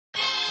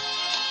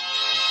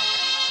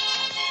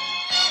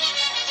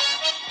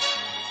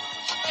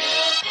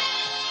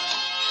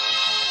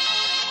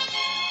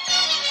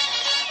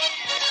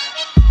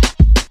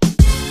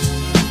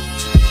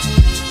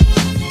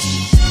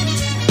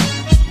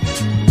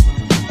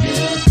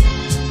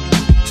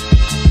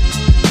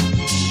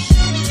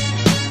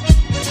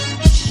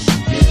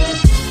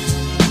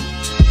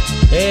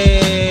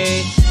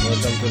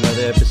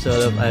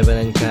episode of Ivan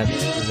and Kat,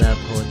 the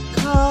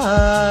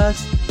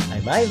podcast.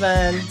 I'm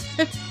Ivan.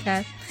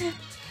 Kat.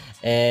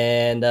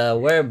 And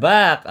we're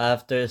back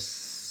after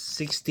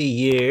 60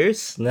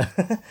 years.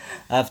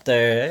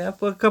 After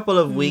a couple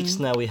of weeks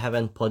now, we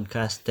haven't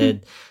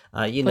podcasted.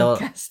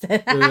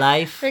 Podcasted.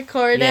 Live.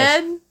 Recorded.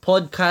 Yes,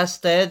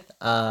 podcasted.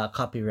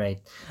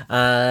 Copyright.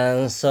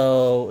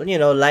 So,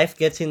 life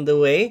gets in the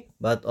way,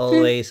 but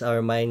always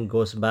our mind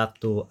goes back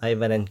to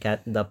Ivan and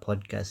Kat, the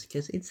podcast,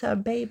 because it's our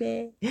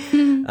baby.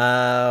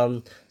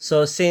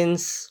 So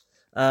since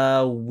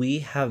we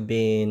have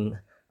been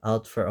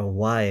out for a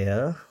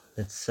while,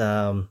 let's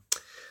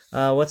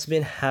what's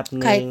been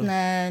happening? Kahit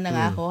na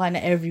nangako ka na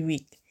every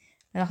week.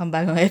 Meron kang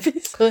bagong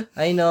episode.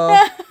 I know,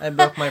 I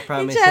broke my You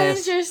promises.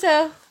 challenge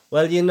yourself.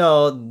 Well,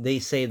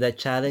 they say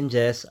that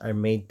challenges are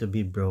made to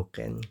be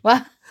broken.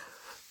 Wow.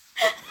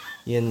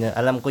 Yun,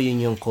 alam ko yun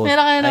yung quote.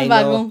 Meron ka na ng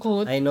bagong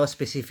quote. I know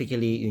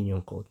specifically yun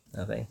yung quote.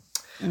 Okay.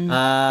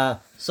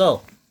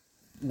 So,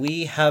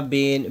 we have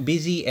been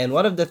busy, and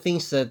one of the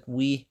things that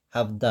we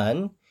have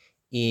done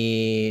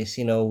is,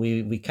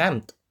 we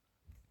camped.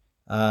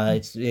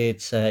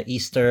 It's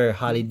Easter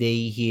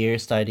holiday here,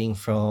 starting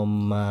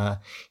from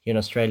in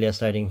Australia,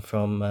 starting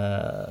from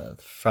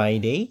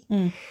Friday,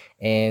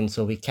 and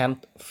so we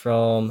camped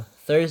from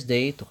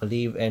Thursday, took a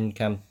leave and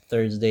camped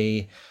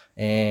Thursday,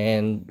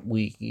 and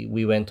we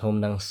went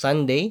home ng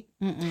Sunday,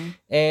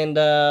 and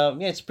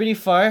it's pretty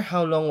far.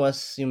 How long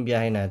was yung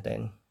biyahe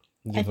natin?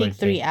 I think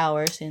 3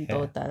 hours in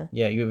total.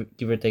 Yeah,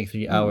 give or take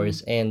 3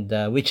 hours, and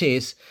which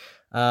is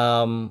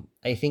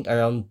I think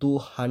around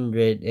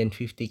 250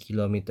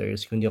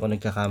 kilometers, kung di ako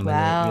nagkakamali,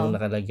 Wow. yung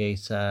nakalagay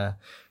sa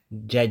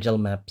Jejel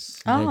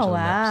Maps. Oh, Jejel wow.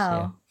 Maps,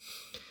 yeah.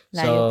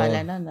 Layo pala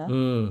nun, no?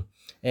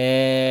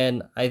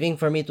 And I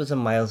think for me, it was a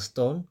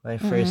milestone. My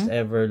first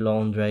ever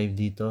long drive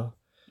dito.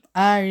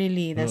 Ah,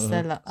 really? That's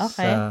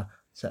okay.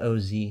 Sa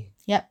OZ.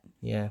 Yep.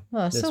 Yeah.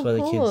 Oh, That's so what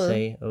the kids cool.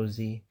 say,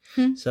 OZ.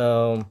 So,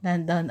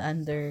 Down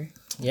under.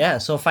 yeah.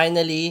 So,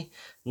 finally,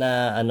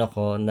 na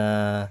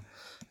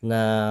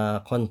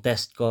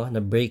contest ko,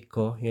 na break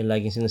ko, yung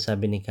laging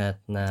sinasabi ni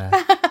Kat na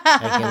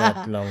I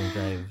cannot long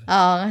drive.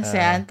 Oo, kasi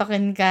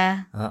antokin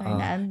ka.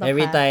 Naantok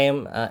Every ka.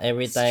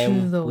 time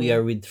true, though. we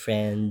are with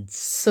friends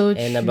So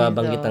and true,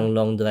 nababanggit though. ang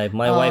long drive,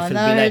 my wife will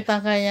be like, na-hurt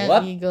ang kanyang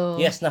what?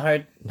 ego. Yes,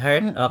 na-hurt.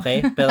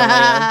 Okay. Pero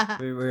ngayon,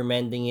 we're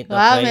mending it,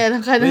 Wow, okay?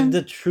 meron ka With ng-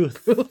 the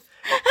truth.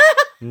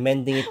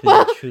 Mending it with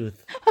the truth.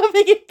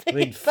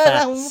 With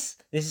facts.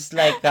 This is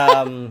like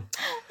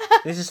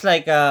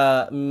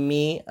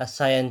me, a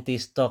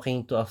scientist,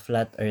 talking to a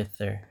flat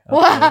earther. Okay?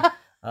 Wow.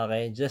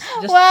 Okay, just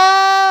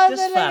Wow,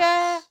 just talaga.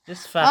 facts.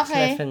 Just facts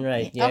Okay. left and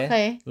right, yeah.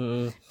 Okay.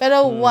 Mm-mm.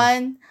 Pero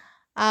one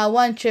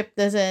trip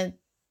doesn't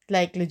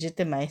like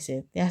legitimize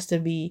it. You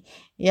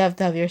have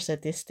to have your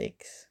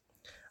statistics.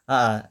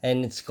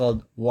 And it's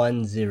called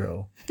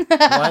 1-0.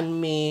 1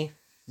 me,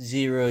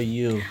 0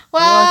 you. Wow,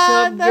 What's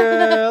up,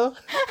 girl?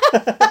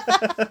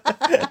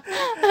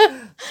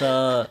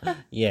 So,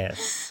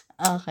 yes.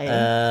 Okay.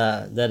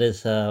 That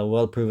is a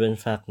well-proven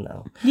fact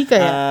now. Di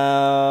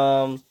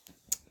kaya.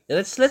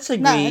 Let's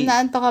agree.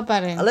 Naanto ka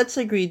pa rin. Let's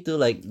agree to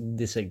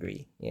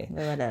disagree. Yeah.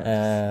 Whatever.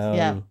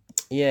 Yeah.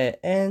 Yeah,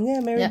 and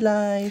married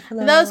life.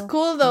 Hello. That was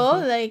cool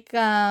though. Like,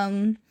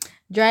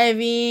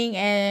 driving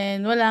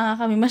and wala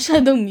nga kami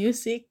masyadong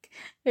music.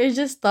 We're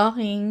just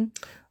talking.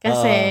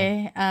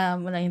 Kasi,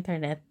 walang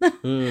internet.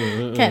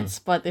 Can't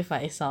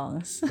Spotify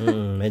songs.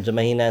 Medyo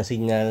mahina ang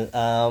signal.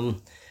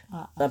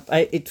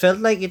 It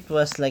felt like it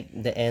was like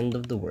the end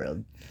of the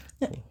world.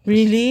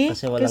 Really?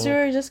 Kasi Because we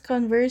were just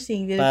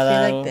conversing. Did it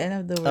feel like the end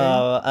of the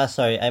world?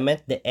 Sorry, I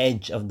meant the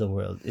edge of the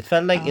world. It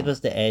felt like it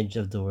was the edge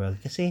of the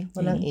world kasi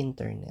walang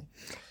internet.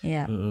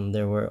 Yeah.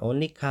 There were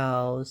only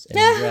cows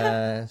and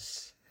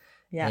grass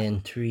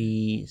and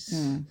trees.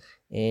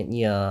 And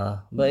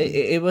but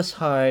it was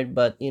hard,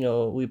 but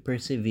we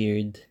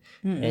persevered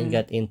and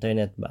got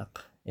internet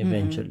back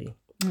eventually.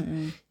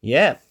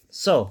 Yeah.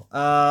 So,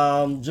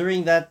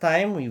 during that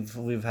time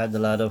we've had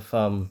a lot of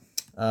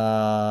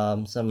a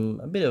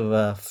bit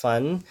of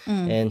fun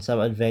and some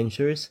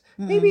adventures,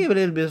 maybe a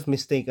little bit of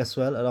mistake as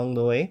well along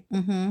the way.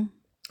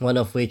 One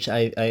of which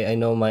I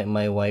know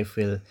my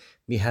wife will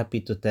be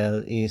happy to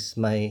tell is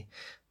my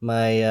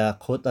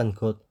quote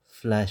unquote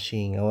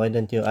flashing. Why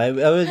don't you? I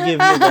will give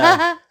you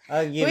the.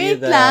 I'll give you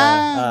Wait the.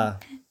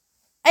 lang.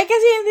 Ay,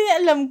 kasi hindi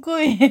alam ko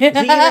eh.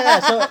 Sige na.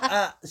 So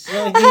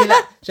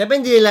syempre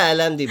hindi nila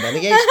alam, di ba?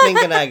 Nag-explain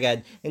ka na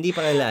agad. Hindi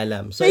pa nila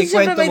alam. So,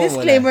 ikwento may mo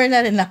disclaimer muna.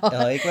 na rin ako.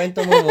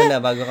 Ikwento mo muna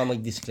bago ka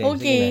mag-disclaim.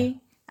 Okay.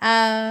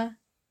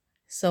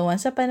 So,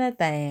 once upon a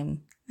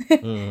time.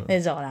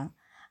 Joke lang.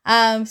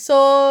 So,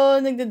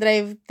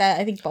 nagda-drive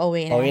I think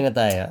pauwi na. Pauwi na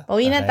tayo.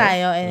 Pauwi na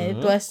tayo. And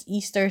it was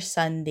Easter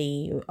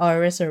Sunday or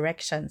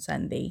Resurrection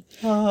Sunday.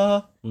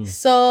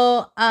 So,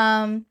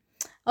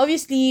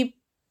 obviously,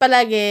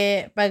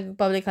 palagi, pag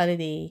public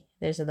holiday,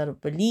 there's a lot of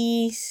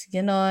police,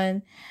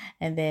 ganon.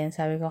 And then,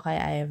 sabi ko kay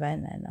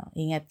Ivan,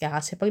 ingat ka.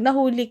 Kasi pag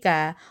nahuli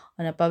ka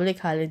on a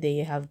public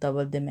holiday, you have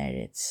double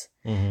demerits.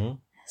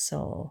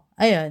 So,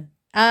 ayun.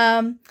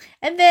 And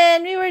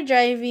then we were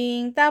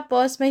driving,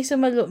 tapos may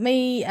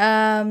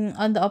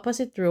on the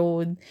opposite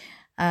road,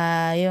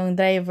 yung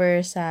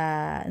driver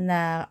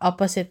na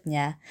opposite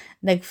niya,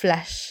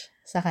 nag-flash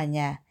sa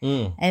kanya.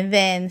 And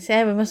then, si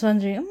Ivan was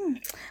wondering,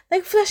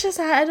 nag-flash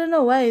siya I don't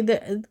know why.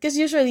 Because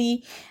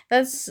usually,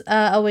 that's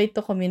a way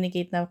to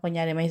communicate na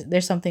kunyari,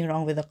 there's something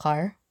wrong with the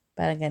car.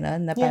 Parang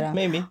ganon, na parang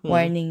maybe.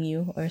 warning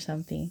you or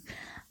something.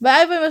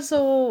 But Ivan was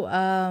so,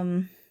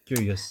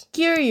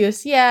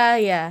 curious,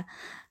 yeah.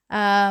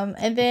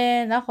 And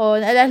then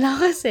ako, naalala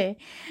ko kasi,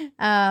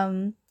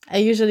 I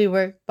usually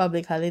work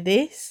public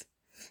holidays.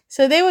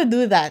 So they would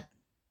do that.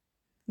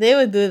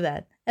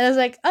 And I was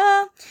like,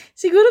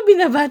 siguro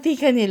binabati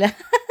ka nila.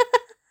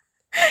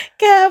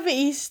 Kaya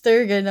happy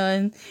Easter,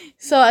 ganon.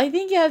 So I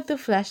think you have to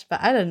flash pa.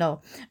 I don't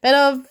know.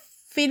 Pero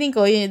feeling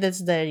ko,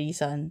 that's the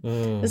reason.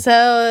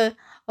 So,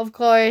 of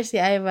course, si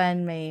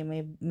Ivan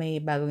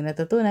may bagong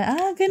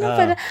natutunan. Ganun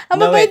pala. Ang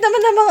mabait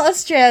naman ng mga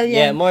Australian.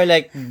 Yeah, more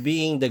like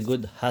being the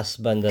good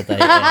husband that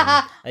I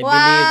am.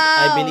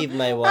 I believe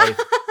my wife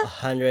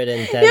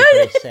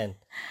 110%.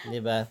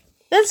 Diba?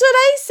 That's what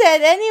I said.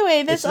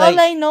 Anyway, that's all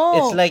I know.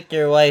 It's like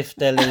your wife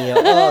telling you,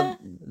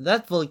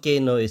 that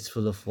volcano is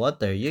full of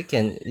water. You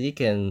can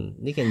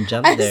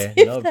jump there.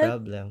 No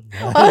problem.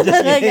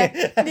 Just kidding.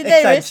 Did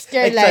I risk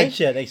your life?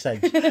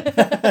 Exaggerate.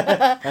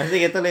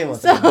 Sige, tuloy mo.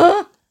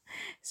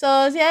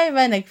 So, si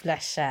Ivan,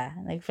 nag-flash siya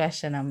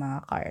ng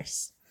mga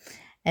cars.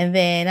 And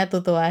then,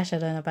 natutuwa siya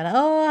doon na parang,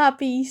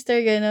 happy Easter,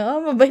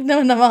 gano'n. Mabait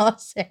naman ng mga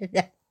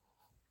Australia.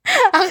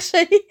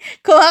 Actually,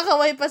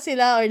 kumakaway pa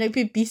sila or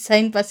nagpi-peace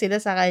sign pa sila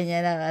sa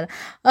kanya na parang,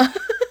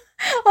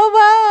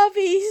 wow,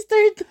 happy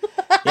Easter too.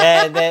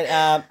 Yeah, and then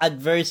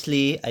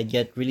adversely, I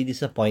get really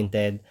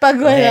disappointed. Pag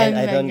walang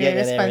I don't get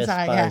any response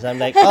sa kanya. response. I'm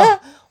like,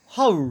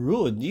 how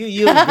rude.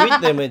 You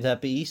greet them with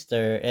happy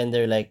Easter and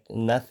they're like,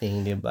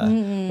 nothing, diba?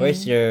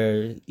 Where's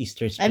your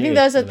Easter spirit? I think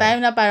there was a time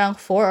na parang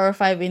 4 or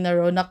 5 in a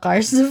row na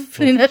cars na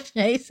finish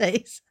niya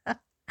isa-isa.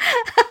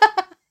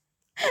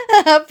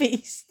 Happy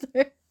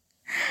Easter.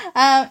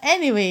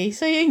 Anyway,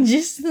 so yung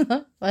gist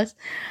was,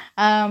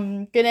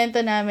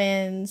 kunento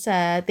namin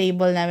sa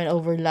table namin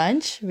over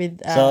lunch with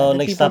so,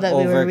 the people that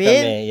we were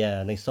with.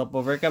 Nag-stop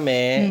over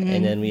kami,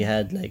 and then we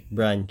had like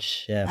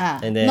brunch. Yeah.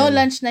 And then, no,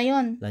 lunch na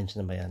yun. Lunch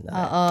na ba yan?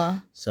 Oo.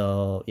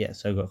 So,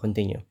 go,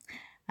 continue.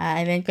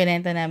 And then,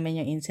 kunento namin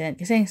yung incident.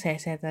 Kasi yung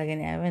saya-saya talaga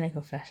ni Evan,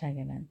 nag-flash na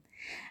ganun.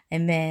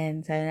 And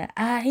then, sabi na,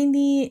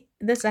 hindi,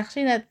 that's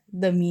actually not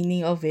the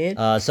meaning of it.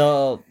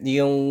 So,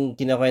 yung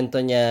kinakwento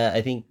niya,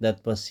 I think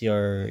that was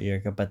your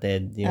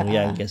kapatid, yung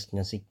youngest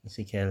niya, si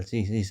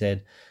Kelsey. He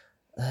said,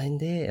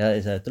 hindi.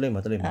 Tuloy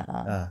mo.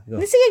 Go.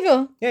 Sige,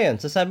 go. Ngayon,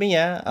 so sabi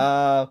niya,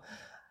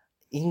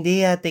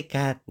 hindi Ate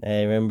Kat.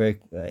 I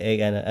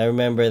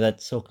remember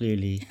that so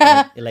clearly.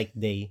 like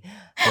day.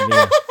 Sabi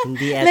niya,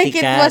 hindi Ate like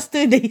Kat. Like it was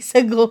 2 days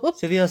ago.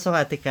 Seryoso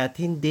Ate Kat,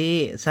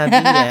 hindi.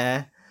 Sabi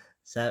niya,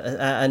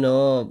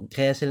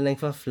 kaya sila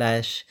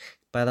nagpa-flash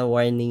para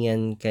warning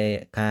yan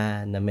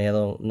na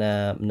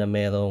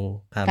merong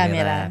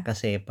camera.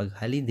 Kasi pag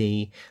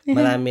holiday,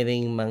 marami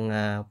ring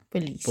mga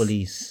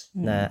police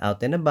na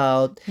out and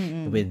about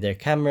with their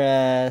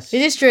cameras. It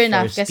is true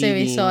enough kasi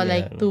we saw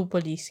like 2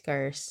 police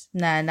cars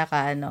na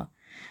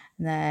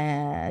na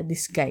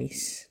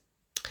disguise.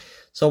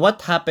 So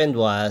what happened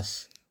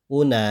was,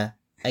 una,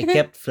 I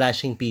kept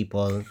flashing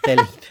people,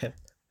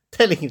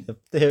 telling them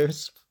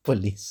there's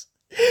police.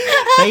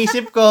 Sa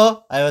isip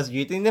ko, I was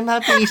greeting them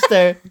happy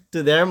Easter. To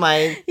their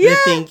mind, they're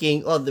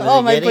thinking, they're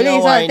getting police,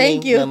 a warning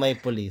thank you. na may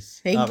police.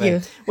 Thank you.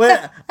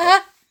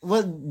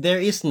 Well, there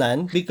is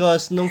none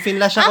because nung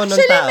finlash ako ng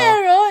tao.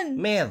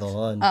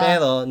 Meron.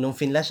 Pero nung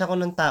finlash ako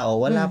ng tao,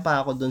 wala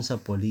pa ako dun sa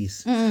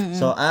police.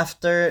 So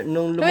after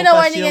nung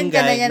lumabas yung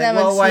guy,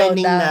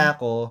 nagwa-warning na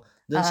ako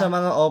dun sa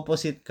mga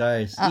opposite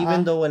cars,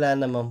 even though wala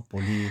namang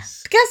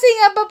police. Kasi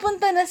nga,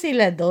 papunta na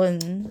sila dun.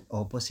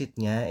 Opposite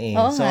nga eh.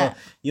 Oo so, nga.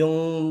 yung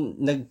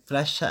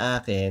nag-flash sa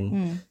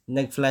akin,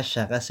 nag-flash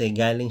siya kasi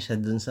galing siya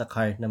dun sa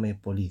car na may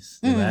police.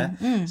 Diba?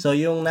 So,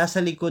 yung nasa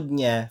likod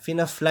niya,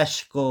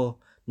 fina-flash ko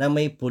na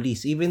may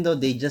police, even though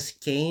they just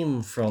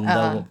came from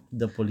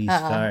the police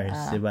cars.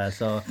 Diba?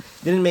 So,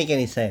 didn't make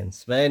any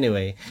sense. But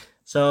anyway,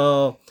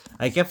 so,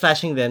 I kept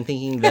flashing them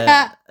thinking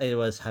that it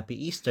was Happy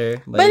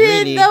Easter. But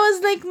really, that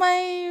was like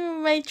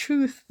my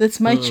truth. That's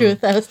my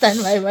truth. I was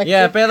stand by my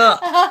yeah, truth.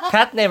 pero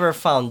Kat never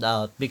found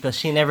out because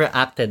she never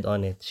acted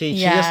on it. She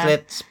just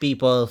lets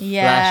people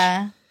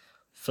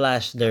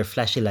flash their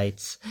flashy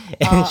lights.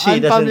 And she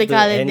on doesn't public do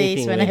holidays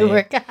anything when with I it.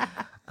 work.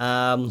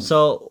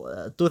 So,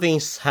 2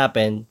 things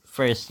happened.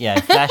 First, I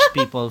flashed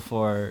people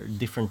for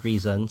different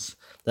reasons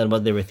than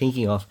what they were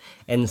thinking of.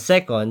 And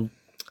second,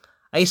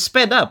 I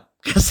sped up.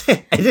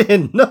 Kasi I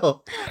didn't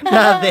know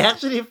na they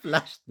actually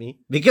flashed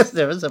me because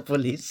there was a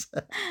police.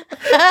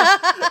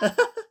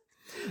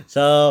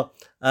 So,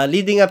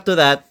 leading up to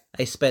that,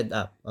 I sped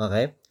up.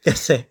 Okay?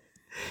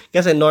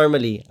 Kasi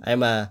normally,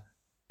 I'm a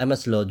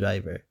slow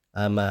driver.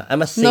 I'm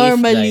a safe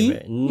Normally?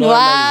 driver. Yeah,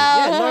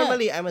 Wow!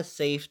 normally I'm a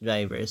safe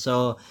driver.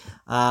 So,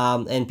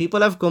 and people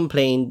have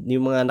complained,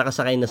 yung mga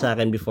nakasakay na sa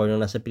akin before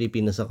nung nasa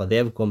Pilipinas ako,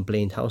 they have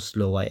complained how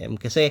slow I am.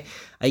 Kasi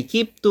I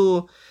keep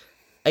to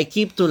I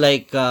keep to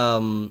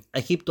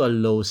a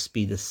low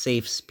speed, a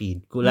safe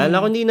speed.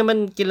 Lalo kung hindi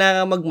naman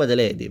kailangan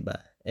magmadali, 'di ba?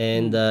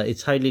 And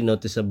it's hardly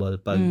noticeable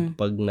pag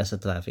nasa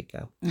traffic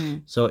ka.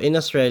 So in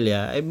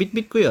Australia, ay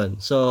bit-bit ko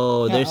 'yon.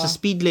 So there's a Oo.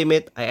 speed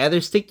limit. I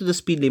either stick to the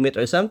speed limit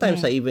or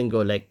sometimes I even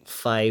go like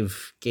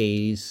 5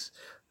 k's,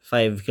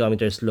 5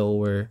 kilometers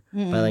lower,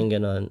 parang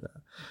ganon.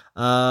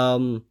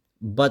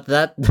 But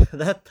that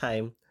that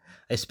time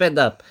I sped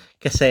up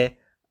kasi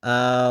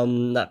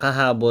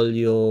nakahabol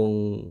yung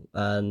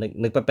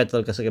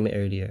nagpa-petrol kasi kami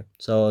earlier.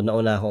 So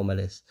nauna ako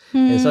umalis.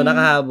 And so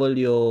nakahabol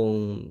yung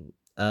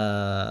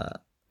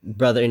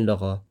brother-in-law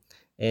ko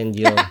and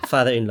yung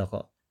father-in-law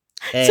ko.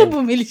 So, And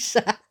bumili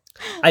siya.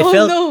 I Oh,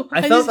 felt no!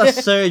 I felt a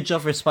surge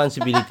of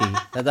responsibility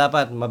na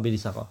dapat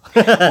mabilis ako.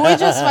 Which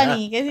was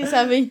funny kasi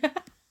sabi niya,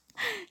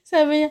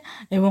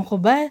 ewan ko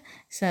ba,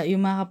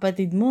 yung mga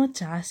kapatid mo,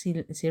 tsaka si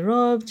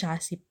Rob, tsaka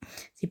si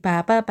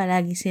Papa,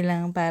 palagi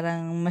silang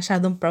parang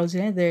masyadong proud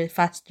sila. They're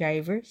fast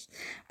drivers.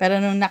 Pero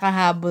nung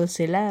nakahabol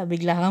sila,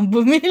 bigla kang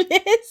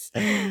bumilis.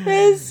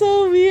 That's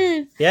so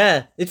weird.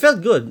 Yeah, it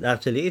felt good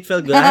actually. It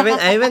felt good.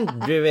 I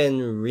haven't driven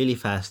really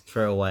fast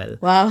for a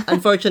while. Wow.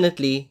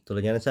 Unfortunately,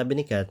 tulad nga ng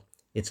sabi ni Kat,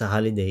 it's a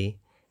holiday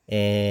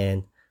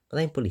and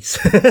maraming police.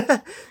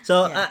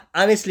 So,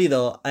 honestly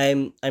though,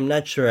 I'm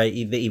not sure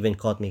they even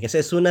caught me.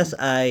 Kasi as soon as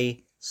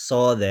I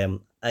saw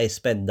them, I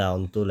sped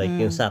down to like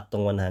yung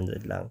saktong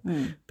 100 lang.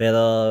 Pero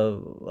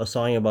I was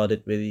talking about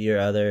it with your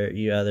other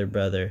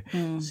brother,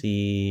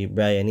 si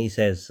Brian. He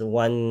says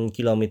 1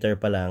 kilometer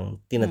pa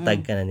lang,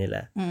 tinatag ka na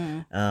nila.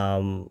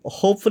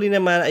 Hopefully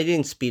naman, I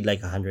didn't speed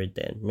like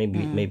 110,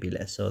 maybe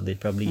less. So they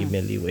probably give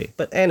me a leeway.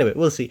 But anyway,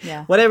 we'll see.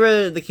 Yeah.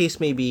 Whatever the case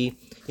may be,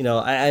 you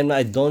know,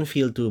 I don't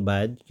feel too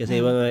bad because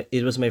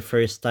it was my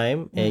first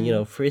time, and you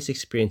know, first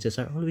experiences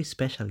are always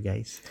special,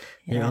 guys.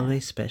 They're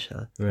always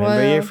special.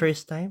 Remember your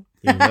first time?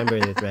 You remember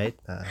it, right?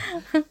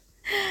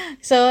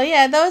 So,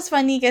 yeah, that was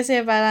funny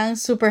kasi parang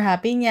super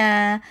happy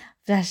niya,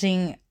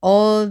 flashing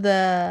all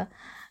the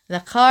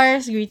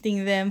cars,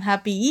 greeting them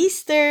Happy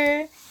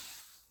Easter.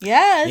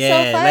 Yeah, so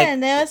Yeah, fun.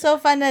 It was so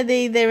fun that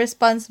they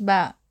respond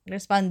back.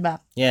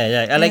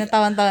 Yeah. I like.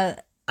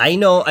 Tawan-tawa. I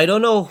don't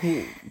know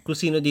kung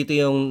sino dito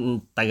yung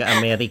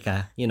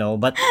taga-America, you know,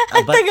 but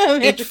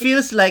Taga-America. it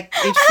feels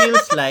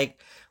like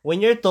when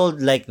you're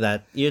told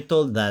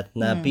that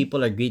na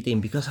people are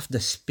greeting because of the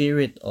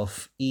spirit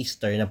of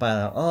Easter, na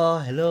parang, oh,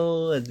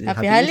 hello, Happy Easter,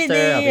 happy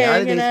holiday,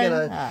 holidays,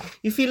 ganun. ganun.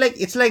 You feel like,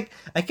 it's like,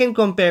 I can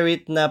compare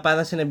it na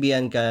parang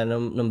sinabihan ka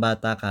nung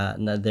bata ka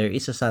na there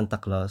is a Santa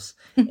Claus,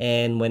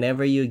 and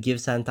whenever you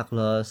give Santa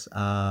Claus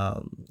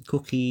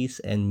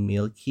cookies and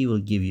milk, he will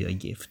give you a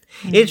gift.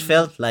 It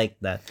felt like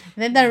that.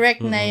 Then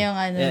direct na yung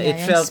It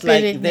yung felt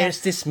spirit like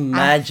there's this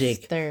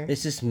magic. after.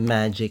 There's this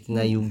magic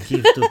na you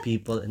give to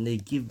people and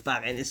they give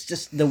back, and it's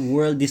just the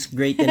world is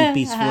great and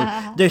peaceful.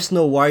 There's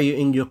no war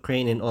in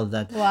Ukraine and all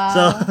that.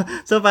 Wow.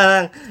 So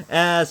parang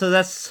so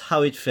that's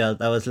how it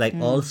felt. I was like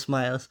all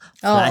smiles,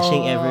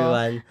 flashing Oo.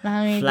 everyone.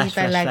 Nakangiti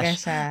talaga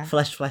siya.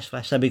 Flash.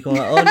 Sabi ko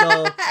nga, oh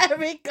no.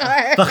 Every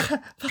car. Baka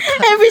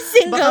Every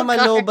single baka car.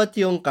 malobat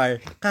yung car.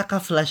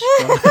 Kaka-flash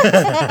ko.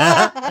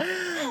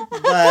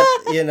 But,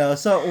 you know,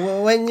 so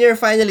when you're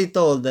finally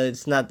told that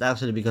it's not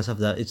actually because of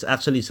that, it's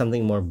actually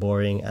something more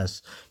boring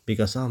as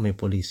because, oh, may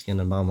police ka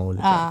na, baka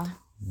mahuli ka.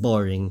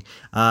 Boring.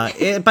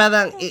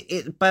 Parang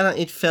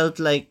it felt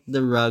like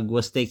the rug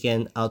was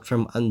taken out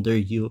from under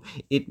you.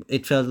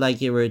 It felt like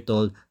you were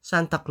told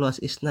Santa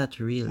Claus is not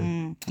real.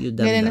 You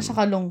Ganun na dumb. siya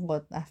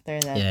kalungkot after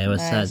that. Yeah, it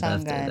was sad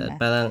after Nasangga that. na.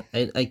 Parang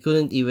I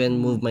couldn't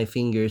even move my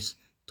fingers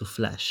to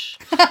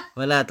flash.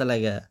 Wala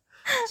talaga.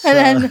 So,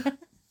 Wala na.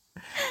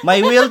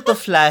 my will to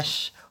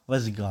flash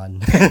was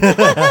gone.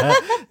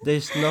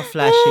 There's no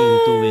flashing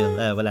to will.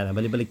 Wala na,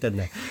 baliktad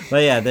na.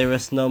 But yeah, there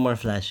was no more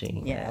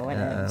flashing. Yeah,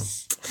 what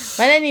else?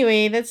 But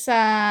anyway, that's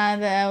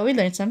we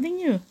learned something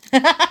new.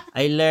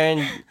 I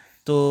learned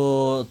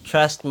to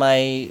trust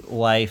my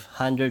wife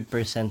 100%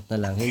 na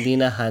lang, hindi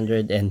na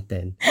 110.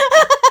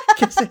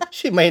 Kasi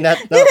she might not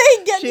know. Did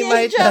I get she you in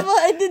might not, trouble?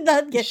 I did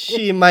not get you.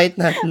 she might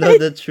not know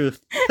the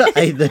truth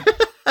either.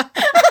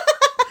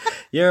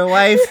 Your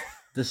wife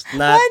does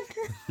not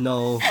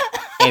know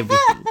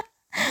everything.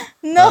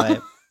 No. Okay.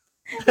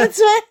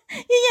 That's why,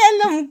 yun yung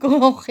alam ko,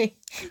 okay.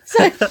 So,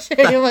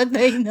 share what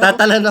I know.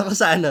 Tatalan ako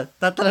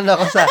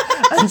sa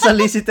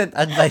unsolicited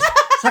advice.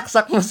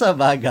 Saksak mo sa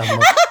baga mo.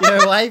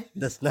 Your wife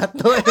does not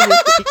know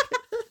everything.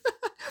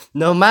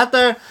 No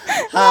matter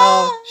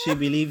how much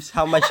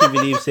she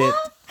believes it,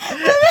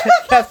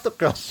 you have to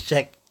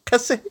cross-check.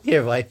 Kasi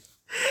your wife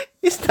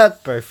is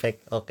not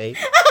perfect, okay?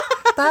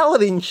 Tao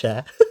rin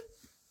siya.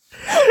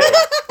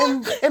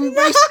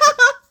 Embrace.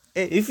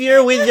 If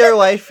you're with your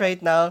wife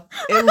right now,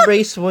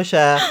 embrace mo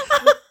siya.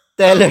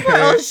 Tell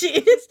her. Oh,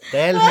 she is.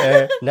 Tell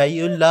her na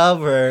you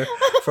love her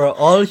for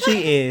all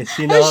she is,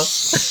 you know?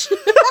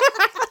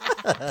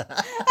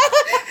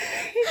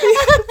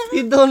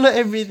 You don't know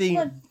everything,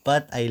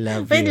 but I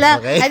love Wait you. lang.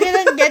 Okay? I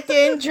didn't get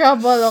you in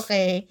trouble,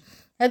 okay?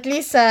 At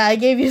least I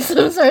gave you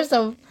some source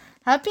of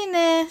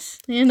happiness,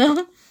 you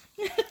know?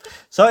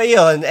 So,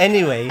 yun.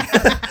 Anyway,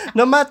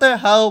 no matter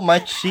how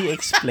much she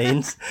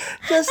explains,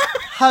 just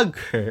hug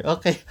her.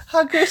 Okay?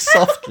 Hug her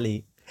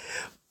softly.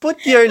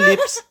 Put your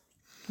lips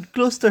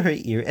close to her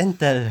ear and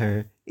tell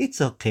her,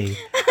 it's okay.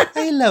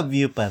 I love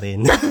you pa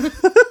rin.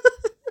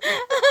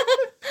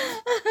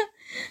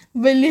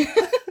 Bali.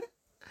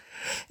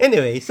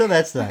 Anyway, so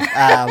that's that.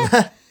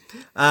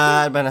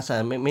 Ba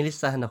nasa? May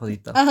listahan ako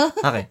dito.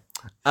 Okay.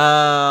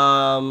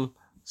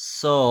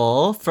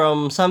 So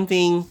from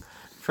something,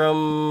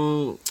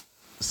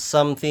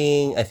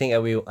 I think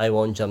I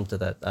won't jump to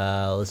that.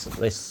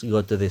 Let's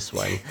go to this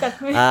one.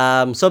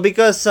 So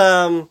because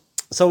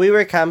so we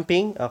were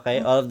camping,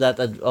 okay? All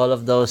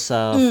of those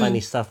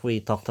funny stuff we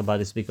talked about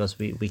is because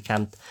we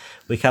camped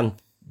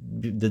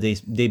the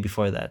day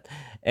before that.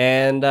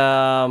 And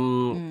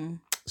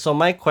so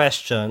my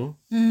question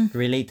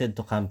related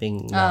to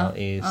camping now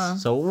is,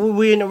 so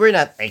we're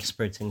not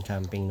experts in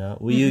camping now.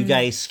 You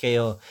guys,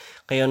 kayo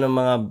ng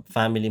mga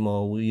family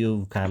mo,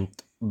 you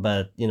camped,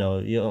 but you know,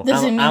 you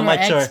Doesn't mean we're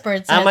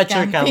experts at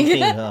camping.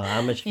 camping.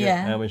 Amateur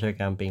Yeah. amateur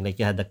camping. Like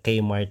you had the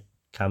Kmart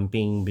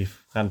camping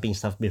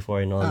stuff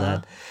before and all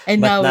that. And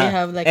But now we na-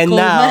 have like and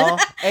now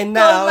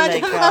Coleman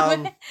like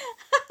family.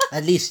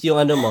 at least yung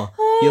ano mo,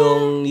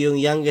 yung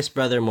youngest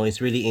brother mo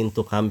is really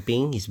into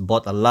camping. He's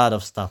bought a lot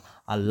of stuff.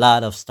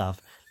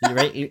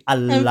 Right? A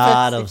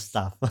lot of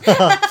stuff.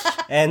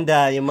 And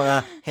yung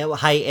mga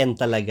high-end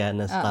talaga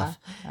na stuff.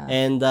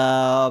 And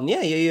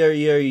yeah,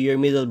 your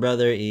middle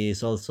brother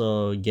is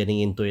also getting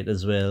into it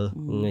as well.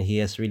 He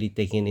has really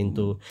taken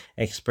into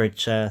expert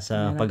siya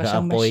sa Meron pa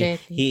siyang pag-aapoy.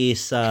 machete. He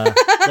is the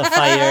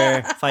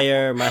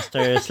fire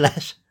master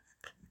slash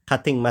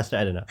cutting master.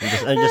 I don't know.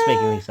 I'm just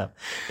making this up.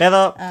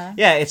 Pero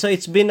yeah, so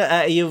it's been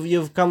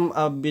you've come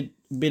a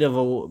bit of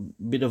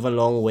a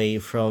long way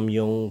from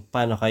yung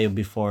paano kayo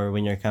before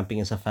when you're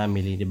camping as a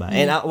family, di ba?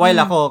 And while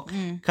ako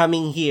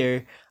coming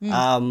here,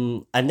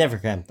 I never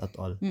camped at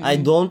all. I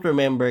don't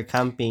remember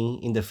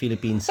camping in the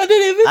Philippines I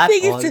don't even at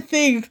think all. it's a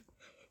thing.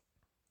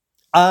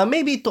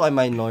 Maybe to a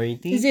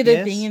minority. Is it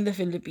a yes. thing in the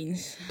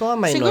Philippines? To a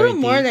minority. Siguro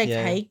more like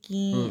yeah.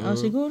 hiking. O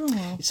siguro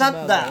nga. It's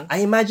not that. I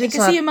imagine it's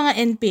Kasi not, yung mga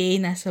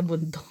NPA nasa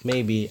bundok.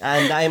 maybe.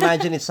 And I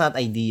imagine it's not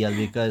ideal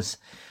because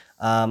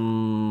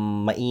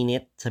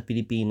mainit sa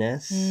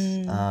Pilipinas.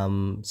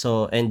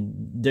 So and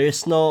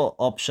there's no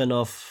option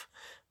of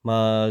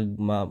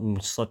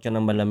suot ka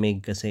ng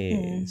malamig kasi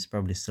it's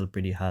probably still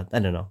pretty hot. I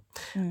don't know.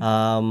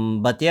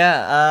 But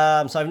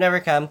yeah, so I've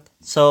never camped.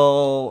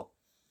 So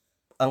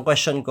ang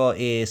question ko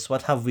is,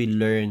 what have we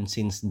learned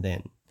since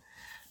then?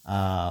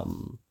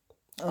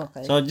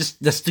 Okay. So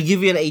just to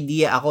give you an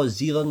idea, ako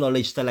zero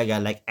knowledge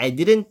talaga. Like I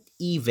didn't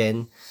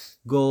even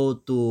go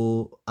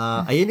to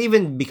I didn't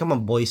even become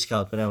a Boy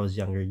Scout when I was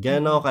younger.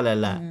 Gano'n ako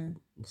kalala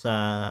sa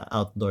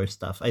outdoor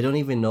stuff. I don't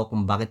even know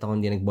kung bakit ako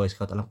hindi nag-Boy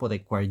Scout. Alam po,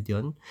 required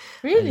yun.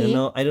 Really?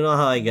 I don't know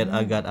how I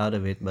got out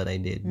of it, but I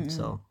did.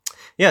 So,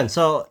 yan.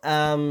 So,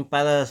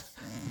 para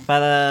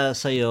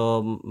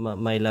sa'yo,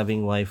 my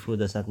loving wife who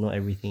does not know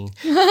everything,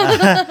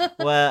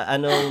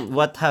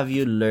 what have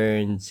you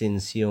learned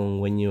since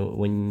yung when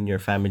your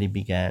family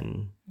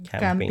began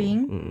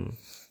camping?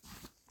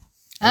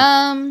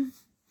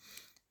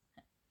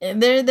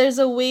 There's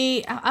a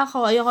way,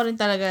 ayoko rin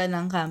talaga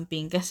ng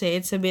camping kasi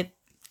it's a bit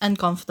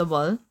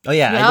uncomfortable. Oh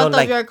yeah, You're out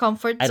of your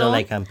comfort zone. I don't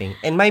like camping.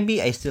 And maybe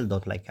I still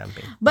don't like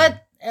camping.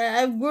 But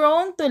I've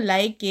grown to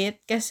like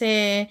it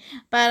kasi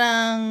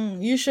parang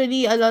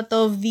usually a lot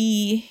of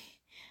the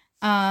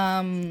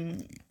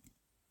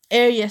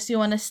areas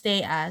you wanna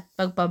stay at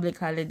pag public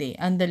holiday,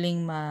 ang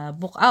daling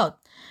ma-book out.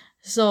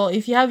 So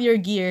if you have your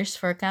gears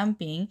for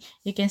camping,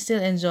 you can still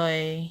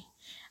enjoy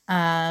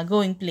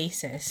going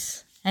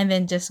places and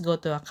then just go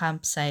to a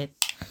campsite.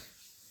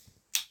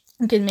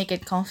 You can make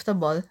it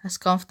comfortable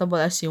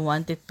as you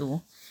want it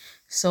to.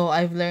 So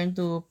I've learned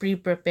to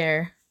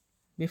prepare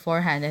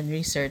beforehand and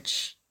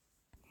research.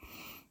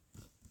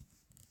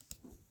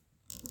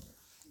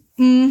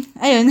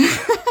 Ayun.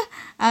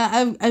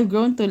 I've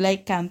grown to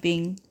like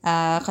camping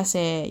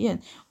kasi yun.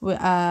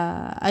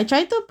 I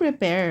try to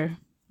prepare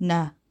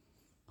na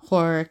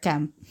for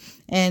camp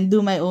and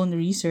do my own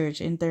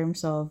research in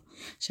terms of,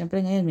 syempre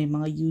ngayon may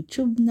mga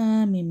YouTube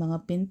na, may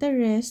mga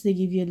Pinterest, they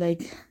give you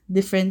like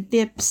different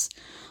tips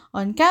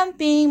on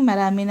camping,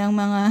 marami ng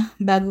mga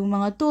bagong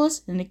mga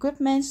tools and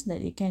equipments that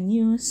you can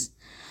use.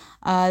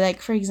 Like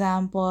for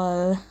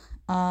example,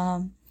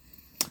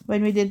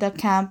 when we did the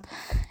camp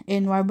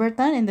in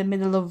Warburton in the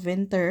middle of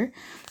winter,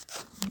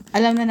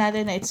 alam na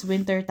natin na it's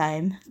winter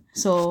time.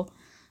 So,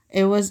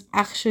 it was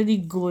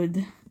actually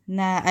good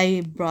na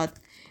I brought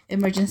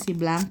emergency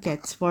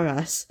blankets for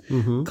us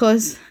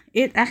because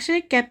it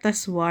actually kept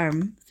us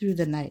warm through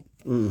the night.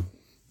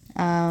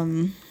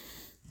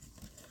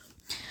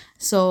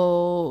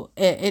 So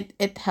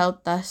it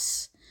helped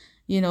us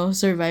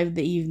survive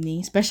the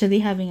evening, especially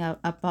having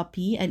a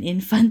puppy, an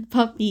infant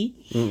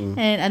puppy, Mm-mm.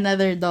 and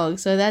another dog.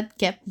 So that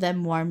kept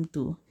them warm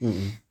too.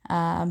 Mm-mm.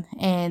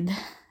 And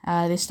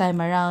this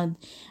time around,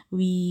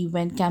 we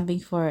went camping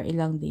for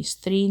ilang days?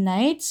 3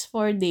 nights,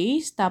 4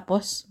 days.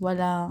 Tapos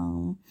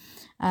walang,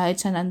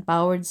 it's an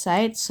unpowered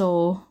site.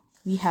 So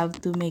we have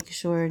to make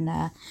sure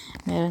na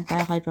meron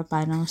tayo kahit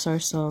papanong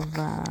source of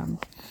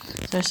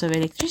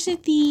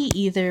electricity,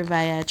 either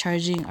via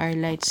charging our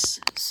lights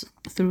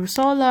through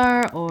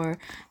solar or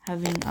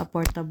having a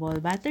portable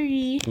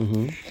battery.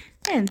 Mm-hmm.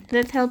 And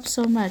that helps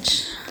so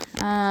much.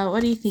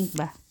 What do you think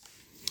ba?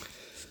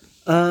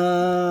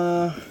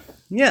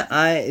 Yeah,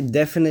 I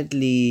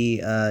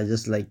definitely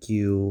just like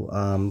you,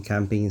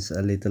 camping is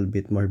a little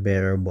bit more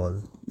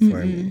bearable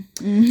for me.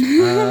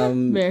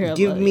 Bearable,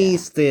 Give me yeah.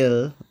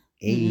 still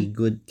a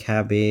good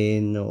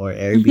cabin or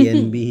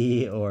Airbnb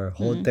or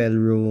hotel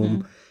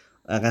room.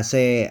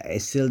 Kasi I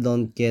still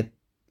don't get,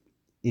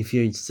 if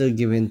you're still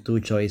given two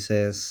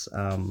choices,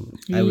 I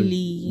would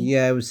Really?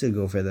 I would still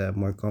go for the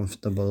more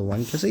comfortable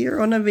one because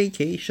you're on a Sa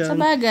vacation.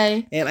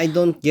 bagay. And I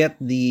don't get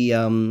the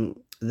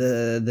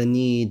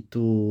need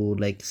to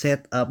like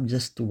set up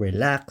just to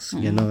relax,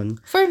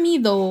 ganon. For me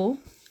though,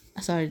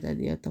 sorry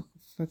Daddy,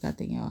 for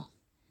cutting you off.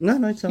 No,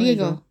 it's Sige, okay.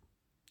 go.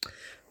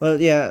 Well,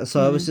 yeah.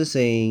 So I was just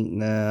saying,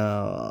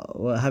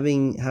 well,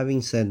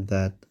 having said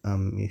that,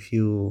 if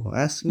you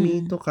ask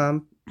me to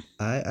camp,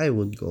 I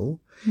would go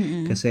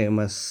kasi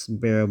mas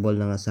bearable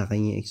na nga sa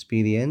akin yung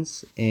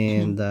experience,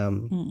 and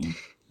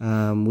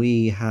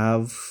we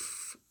have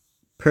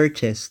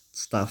purchased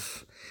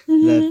stuff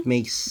that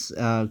makes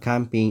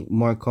camping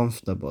more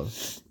comfortable.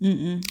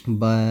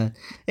 But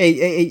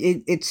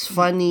it's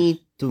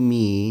funny to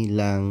me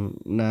lang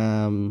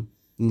na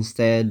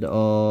instead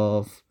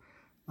of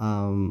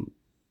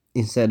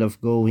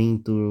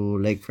going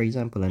to, like, for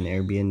example, an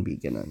Airbnb,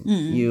 ganun,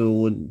 you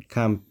would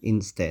camp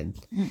instead.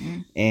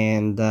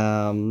 And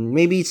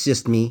maybe it's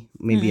just me.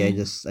 Maybe I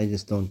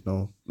just don't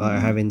know or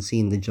haven't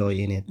seen the joy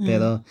in it.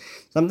 Pero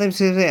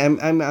sometimes kasi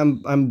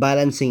I'm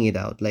balancing it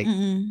out. Like,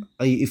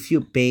 if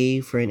you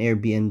pay for an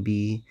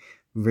Airbnb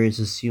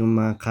versus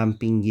yung mga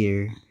camping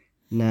gear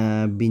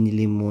na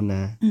binili mo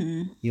na,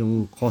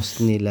 yung cost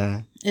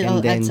nila, It and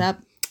all then adds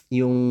up.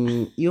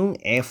 yung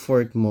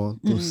effort mo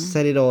to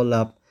set it all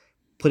up,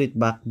 put it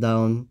back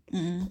down,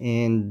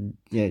 and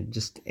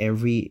just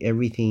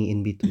everything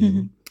in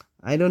between.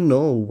 I don't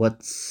know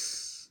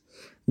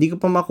hindi ko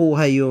pa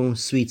makuha yung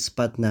sweet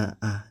spot na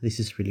this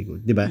is really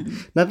good, di ba?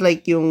 Not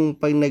like yung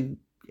pag nag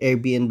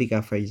Airbnb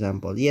ka, for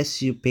example.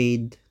 Yes, you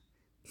paid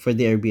for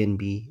the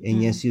Airbnb,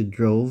 and yes, you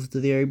drove to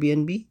the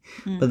Airbnb,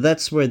 but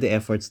that's where the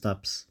effort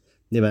stops,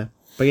 di ba?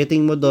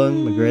 Pagdating mo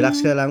doon,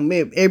 mag-relax ka lang.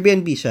 May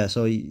Airbnb siya,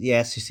 so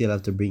yes, you still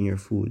have to bring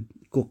your food,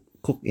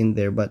 cook in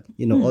there, but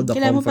all the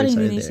Kailangan mo pa comforts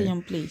rin are linisin there.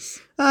 yung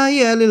place.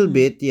 Yeah, a little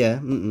bit, yeah.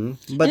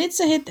 But And it's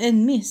a hit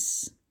and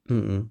miss.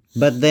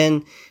 but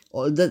then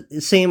all the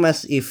same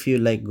as if you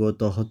like go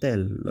to a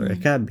hotel or a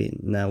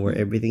cabin na where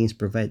everything is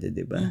provided,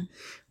 diba?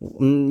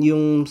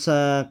 Yung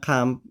sa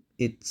camp,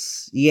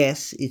 it's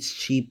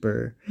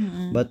cheaper,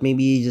 but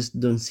maybe you just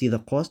don't see the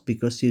cost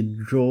because you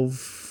drove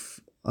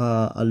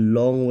a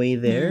long way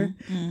there.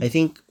 I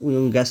think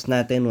yung gas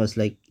natin was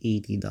like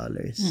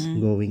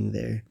 $80 going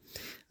there.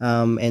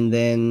 And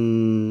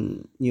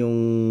then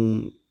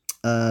yung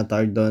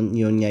tawag doon,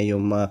 yun nga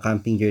yung mga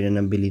camping gear na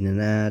nabili na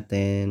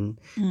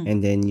natin, and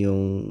then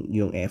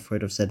yung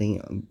effort of setting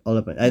all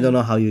of it. I don't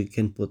know how you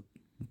can put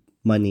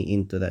money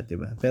into that,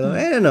 diba? Pero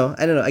I don't know.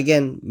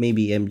 Again,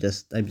 maybe I'm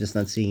just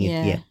not seeing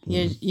it yet.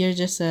 You're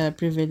just a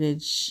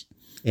privileged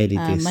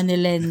Elitist.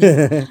 Manilen.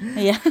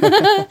 Yeah.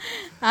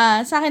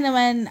 Sa akin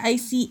naman,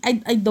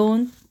 I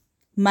don't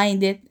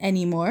mind it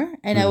anymore,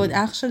 and I would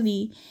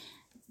actually,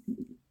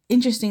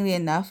 interestingly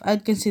enough,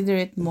 I'd consider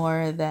it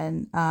more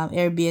than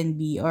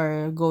Airbnb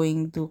or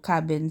going to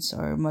cabins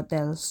or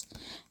motels.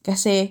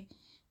 Kasi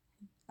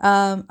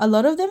a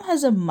lot of them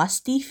has a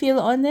musty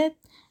feel on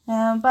it.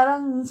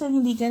 Parang minsan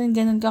hindi ka rin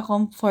ganun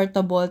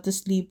ka-comfortable to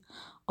sleep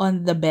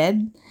on the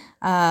bed.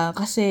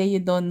 Kasi you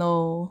don't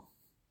know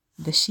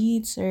the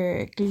sheets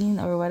are clean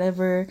or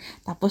whatever.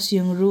 Tapos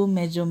yung room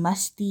medyo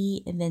musty,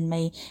 and then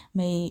may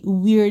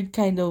weird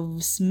kind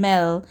of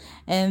smell.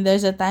 And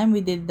there's a time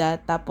we did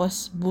that.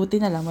 Tapos buti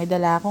na lang may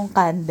dala akong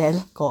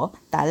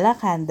tala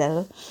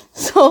candle.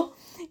 So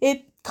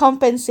it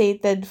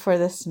compensated for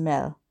the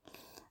smell.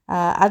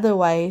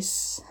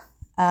 Otherwise,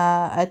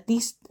 at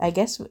least I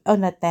guess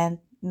on a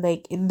tent,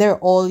 like they're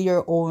all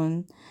your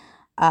own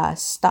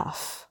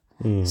stuff.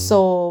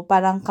 So,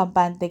 parang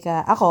kampante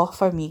ka. Ako,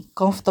 for me,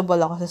 comfortable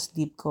ako sa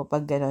sleep ko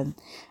pag ganun.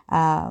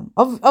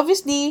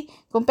 Obviously,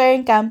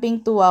 comparing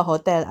camping to a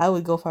hotel, I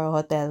would go for a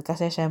hotel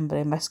kasi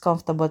syempre, mas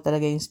comfortable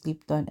talaga yung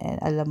sleep doon, and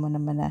alam mo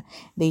naman na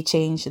they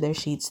change their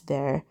sheets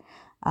there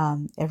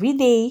every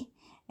day,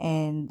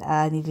 and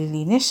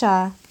nililinis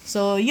siya.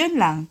 So,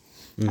 yun lang.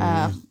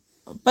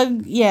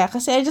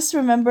 Kasi I just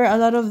remember a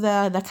lot of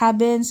the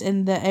cabins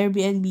and the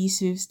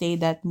Airbnbs we've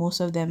stayed at, most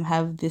of them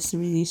have this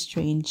really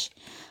strange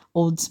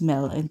old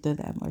smell into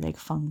them or like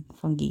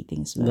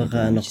fungating smell into Baka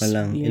them, ano which ka is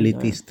lang, weird.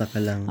 elitista ka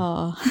lang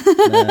Oo.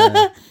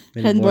 na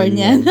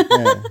Melbournian.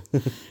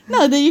 Melbournian.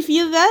 No, do you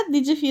feel that?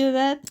 Did you feel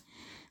that?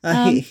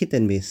 Hit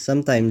and miss.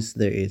 Sometimes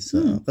there is.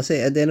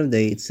 Kasi at the end of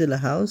the day, it's still a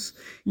house.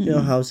 You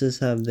know,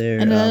 houses have their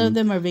And a lot of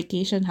them are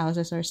vacation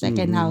houses or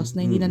second house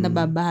na hindi na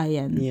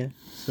nababahayan. yeah.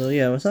 So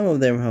yeah, some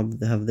of them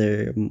have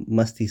their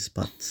musty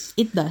spots.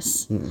 It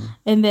does.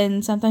 And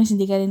then, sometimes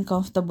hindi ka rin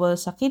comfortable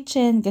sa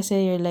kitchen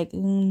kasi you're like,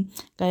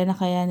 kaya na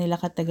kaya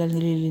nila katagal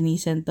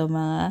nililinisan to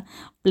mga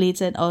plates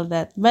and all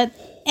that. But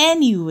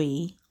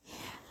anyway,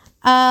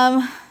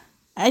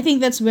 I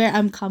think that's where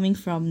I'm coming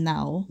from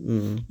now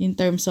in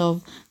terms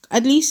of,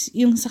 at least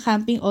yung sa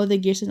camping, all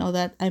the gears and all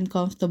that, I'm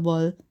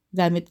comfortable,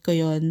 gamit ko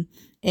yon,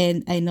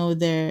 and I know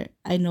they're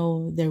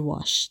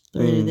washed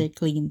or they're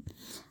clean.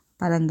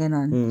 Parang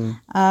ganon.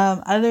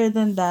 Other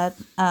than that,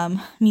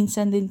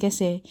 minsan din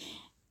kasi,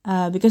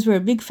 because we're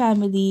a big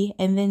family,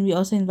 and then we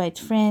also invite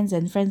friends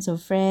and friends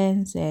of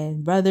friends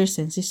and brothers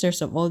and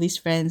sisters of all these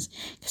friends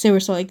kasi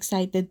we're so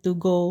excited to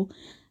go.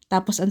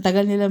 Tapos, ang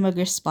tagal nila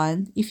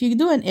mag-respond. If you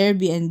do an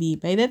Airbnb,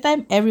 by the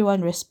time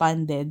everyone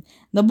responded,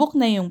 nabook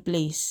na yung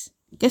place.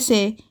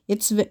 Kasi,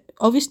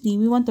 obviously,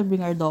 we want to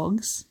bring our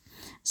dogs.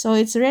 So,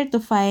 it's rare to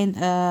find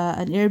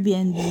an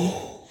Airbnb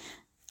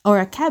or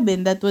a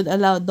cabin that would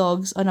allow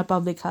dogs on a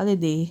public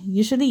holiday.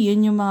 Usually,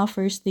 yun yung mga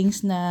first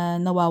things na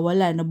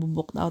nawawala,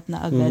 nabubooked out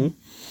na agad.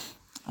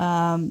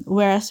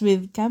 Whereas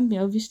with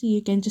camping, obviously,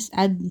 you can just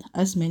add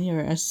as many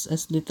or as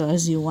little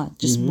as you want.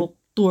 Just book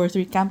 2 or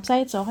 3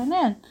 campsites, okay na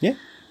yan. Yeah.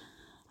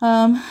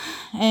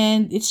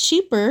 And it's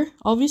cheaper,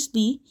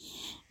 obviously.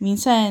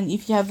 Minsan,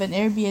 if you have an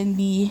Airbnb,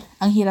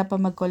 ang hirap pa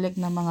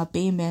mag-collect ng mga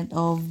payment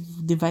of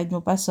divide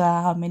mo pa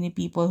sa how many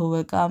people who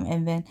will come,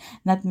 and then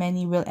not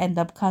many will end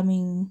up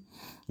coming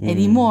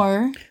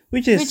anymore.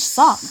 Which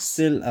sucks.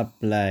 Still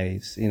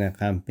applies in a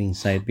camping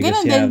site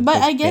because Ganun you din, have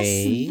but to I guess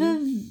pay.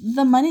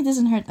 the money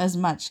doesn't hurt as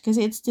much because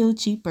it's still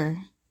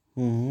cheaper.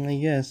 I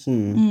guess.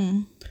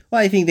 Well,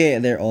 I think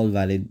they're all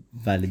valid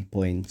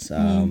points.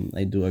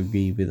 I do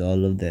agree with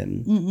all of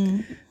them.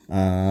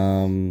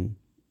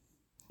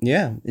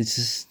 Yeah, it's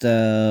just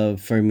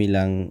for me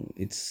lang,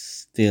 it's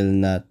still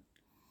not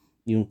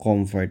yung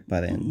comfort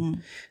pa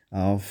rin.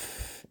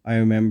 I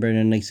remember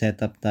na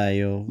nag-set up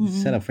tayo,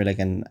 set up for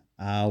like an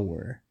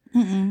hour.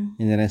 And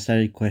then I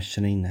started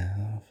questioning na,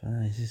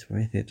 is this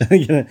worth it?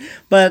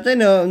 But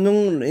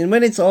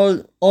when it's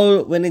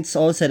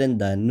all said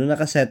and done, nung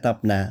naka-set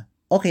up na,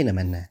 okay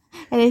naman na.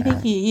 And I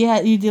think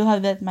you do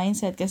have that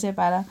mindset kasi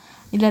parang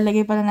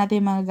ilalagay pa lang natin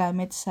yung mga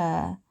gamit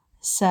sa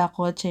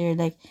kotse. You're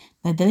like,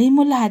 dadalhin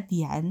mo lahat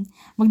yan?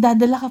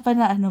 Magdadala ka pa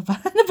na ano ba?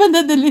 Ano pa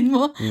dadalhin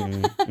mo?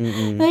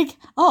 Like,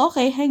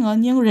 okay, hang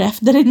on, yung ref,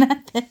 dalhin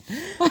natin.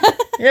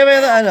 Yeah,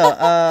 pero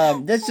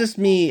that's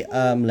just me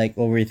like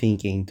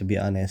overthinking, to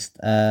be honest.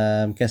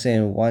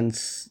 Kasi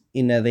once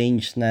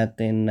in-arrange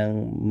natin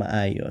ng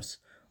maayos,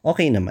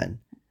 okay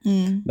naman.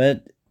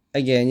 But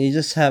again, you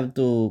just have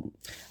to,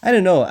 I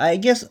don't know, I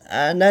guess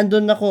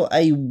nandun ako,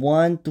 I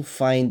want to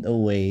find a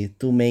way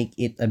to make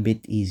it a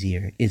bit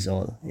easier is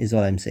all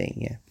I'm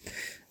saying. Yeah.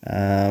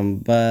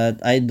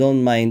 But I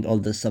don't mind all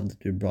the stuff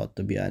that we brought,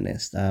 to be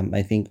honest.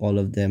 I think all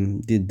of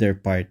them did their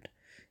part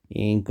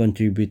in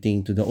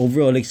contributing to the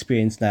overall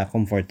experience na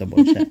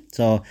comfortable siya.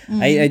 So,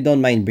 I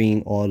don't mind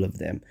bringing all of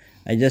them.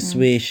 I just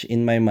wish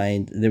in my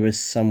mind there was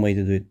some way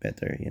to do it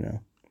better, you know.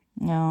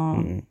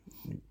 No.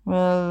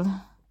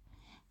 Well,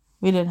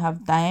 we didn't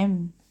have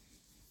time.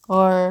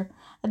 Or,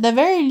 at the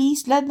very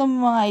least, lahat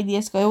ng mga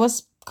ideas ko, it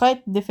was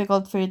quite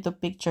difficult for you to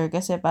picture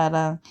kasi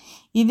parang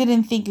you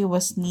didn't think it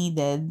was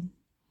needed.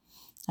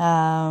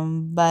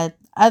 But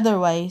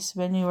otherwise,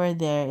 when we were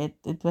there,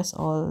 it was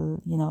all,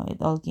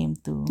 it all came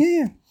to...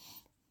 Yeah.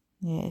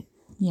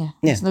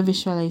 Mas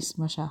na-visualize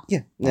mo siya.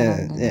 Yeah,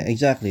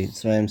 exactly.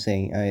 That's what I'm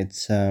saying. It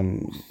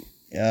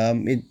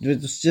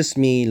was just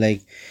me,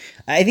 like,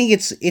 I think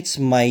it's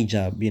my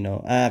job,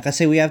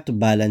 kasi we have to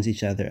balance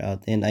each other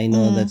out, and I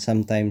know that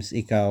sometimes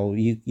you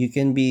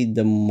can be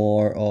the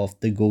more of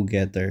the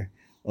go-getter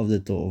of the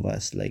two of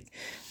us, like,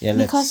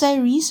 because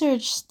I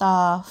research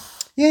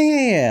stuff.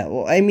 Yeah.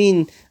 Well, I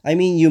mean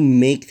you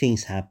make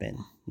things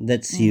happen.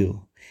 That's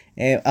you.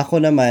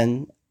 Ako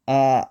naman,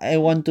 I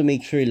want to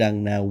make sure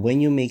lang na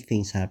when you make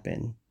things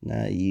happen,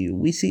 na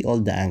we see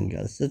all the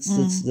angles.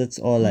 That's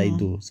all I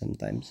do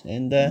sometimes.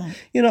 And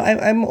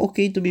I'm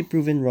okay to be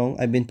proven wrong.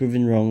 I've been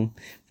proven wrong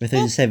for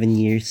 37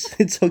 years.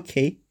 It's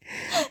okay.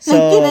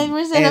 So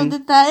 99% of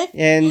the time.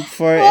 And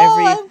for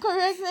I'm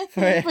correct.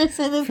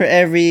 99% for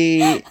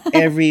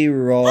every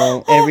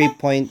wrong,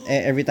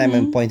 every time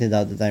I'm pointed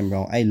out that I'm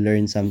wrong, I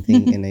learn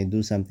something and I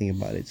do something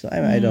about it. So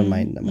I don't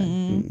mind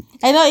naman.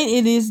 I know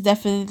it is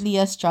definitely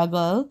a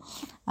struggle.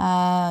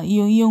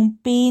 Yung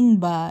pain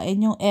ba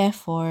and yung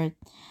effort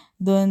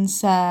dun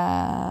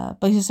sa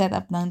pag-set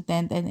up ng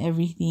tent and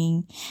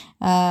everything.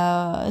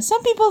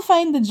 Some people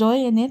find the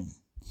joy in it.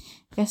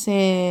 Kasi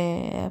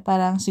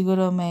parang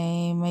siguro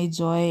may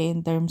joy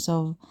in terms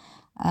of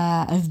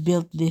I've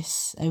built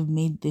this, I've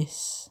made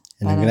this.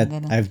 And I'm Parang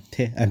gonna, ganun. I'm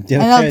And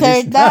gonna I'll tear tear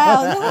this it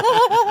down.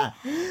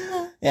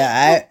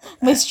 Yeah,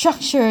 My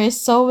structure is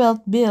so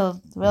well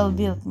built,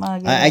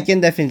 mga I ganun. can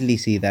definitely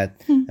see that.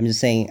 I'm just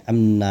saying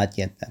I'm not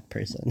yet that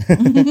person.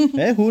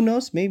 Who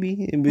knows?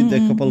 Maybe with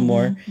a couple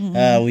more.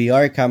 We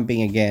are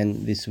camping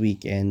again this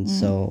weekend,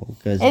 so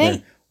because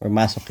Eh, we're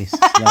masochists.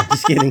 No,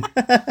 just kidding.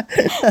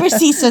 we're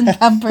seasoned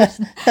campers.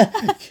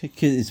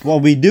 'Cause it's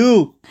what we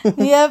do.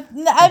 Yep.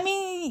 I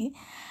mean,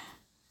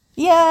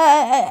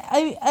 yeah,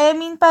 I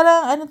mean,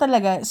 parang ano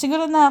talaga,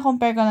 siguro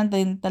na-compare ko lang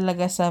din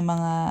talaga sa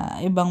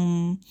mga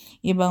ibang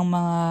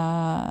mga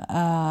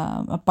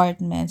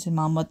apartments and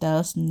mga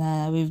motels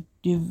na we've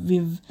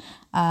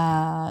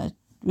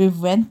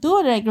went to.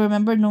 Like,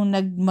 remember nung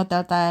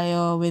nag-motel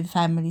tayo with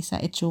family sa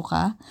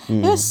Echuca?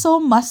 It was so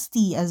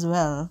musty as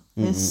well.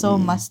 It was so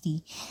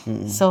musty.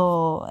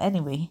 So,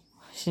 anyway,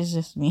 it's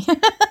just me.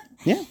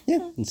 Yeah,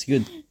 it's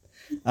good.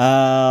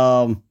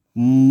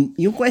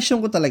 Yung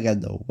question ko talaga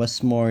though was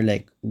more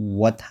like,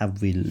 what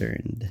have we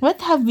learned? What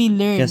have we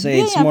learned?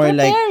 Kasi it's more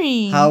like,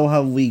 how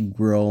have we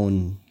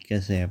grown?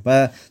 Kasi,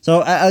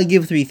 so I'll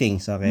give 3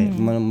 things, okay?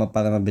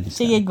 Para mabilis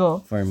Sige, lang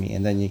go. for me,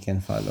 and then you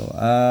can follow.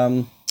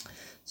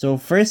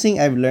 So first thing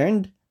I've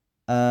learned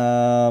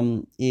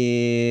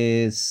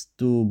is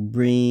to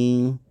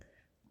bring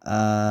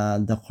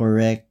the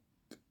correct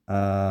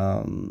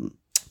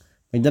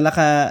may dala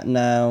ka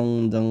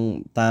ng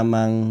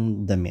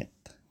tamang damit.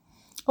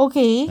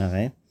 Okay.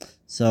 Okay?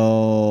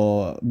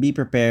 So, be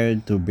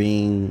prepared to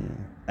bring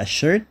a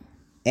shirt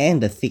and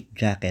a thick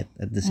jacket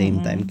at the same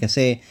time.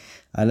 Kasi,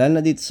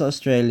 lalo na dito sa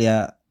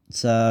Australia,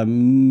 sa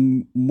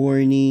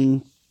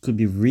morning, could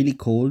be really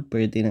cold.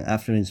 Pagdating ng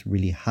afternoon, it's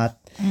really hot.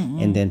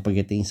 And then,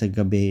 pagdating sa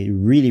gabi,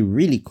 really,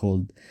 really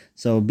cold.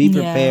 So, be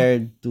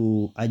prepared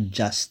to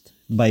adjust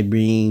by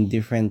bringing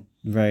different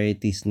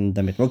varieties ng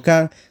damit. Wag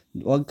kang,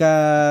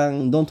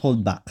 don't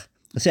hold back.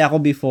 Kasi ako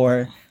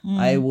before,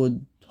 I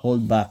would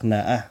hold back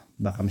na,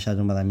 baka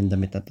masyadong maraming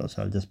damit na to.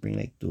 So, I'll just bring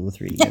like 2,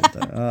 3.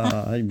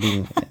 I'll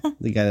bring,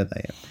 ligada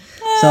tayo.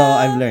 So,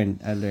 I've learned.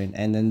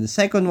 And then the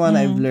second one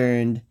I've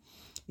learned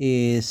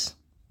is,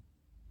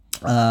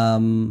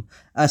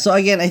 so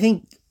again, I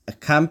think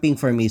camping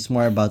for me is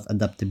more about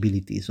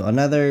adaptability. So,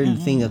 another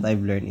thing that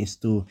I've learned is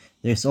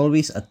there's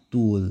always a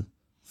tool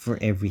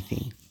for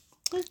everything.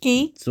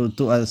 Okay. So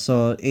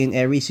so in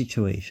every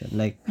situation,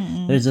 like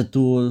there's a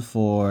tool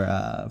for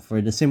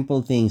the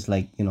simple things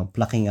like,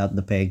 plucking out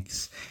the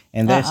pegs,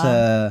 and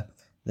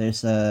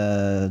there's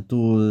a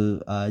tool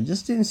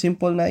just in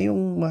simple na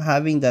yung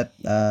having that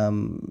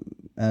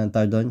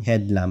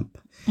headlamp.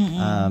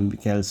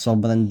 Because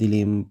sobrang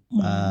dilim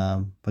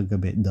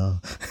paggabi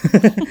daw.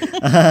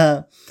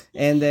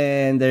 And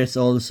then there's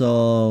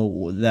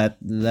also that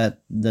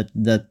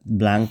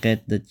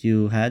blanket that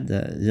you had,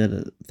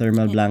 the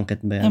thermal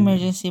blanket ba yan?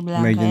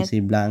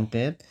 Emergency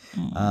blanket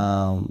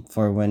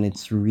for when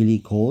it's really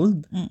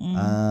cold.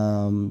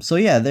 So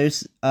yeah,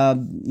 there's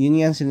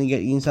yun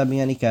sabi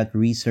nga ni Kat,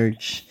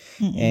 research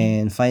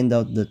and find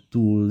out the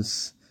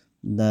tools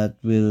that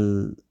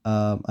will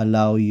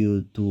allow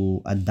you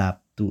to adapt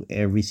to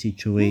every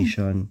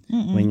situation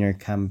when you're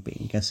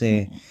camping.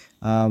 Kasi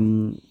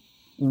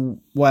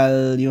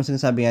while yung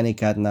sinasabi nga ni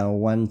Kat na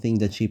one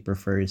thing that she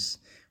prefers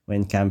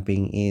when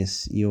camping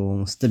is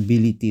yung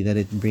stability that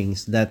it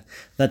brings, that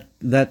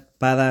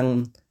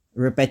parang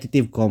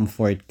repetitive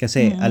comfort,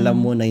 kasi alam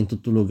mo na yung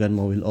tutulugan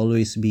mo will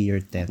always be your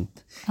tent,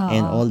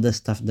 and all the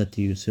stuff that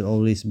you use will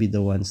always be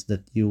the ones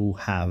that you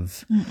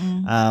have.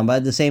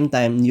 But at the same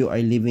time, you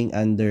are living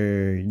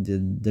under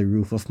the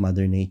roof of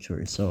Mother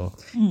Nature. So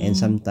and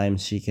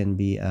sometimes she can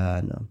be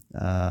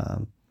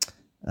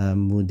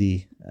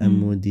moody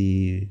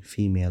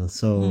female.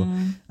 So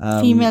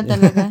Female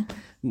talaga.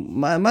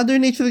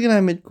 Mother Nature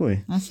ginamit ko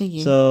eh.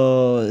 Sige.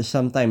 So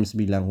sometimes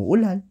biglang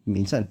uulan,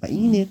 minsan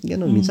painit,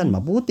 ganun, minsan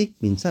maputik,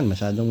 minsan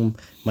masyadong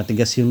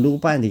matigas yung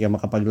lupa, hindi ka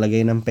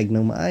makapaglagay ng peg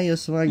ng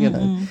maayos, mga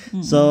ganun.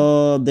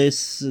 So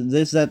there's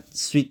that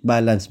sweet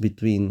balance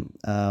between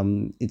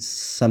it's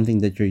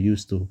something that you're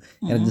used to,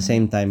 and at the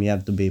same time you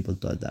have to be able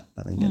to adapt,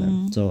 parang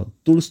ganun. So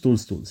tools.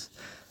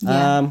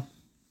 Yeah.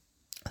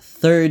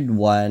 Third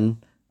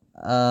one,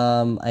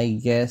 I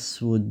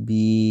guess would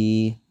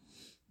be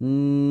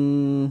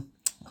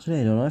actually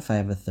I don't know if I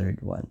have a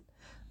third one.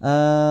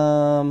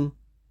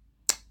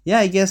 Yeah,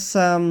 I guess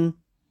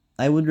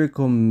I would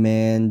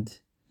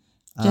recommend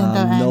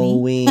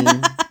knowing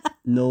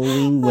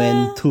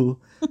when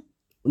to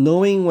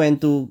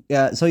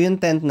so yung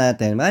tent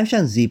natin, marami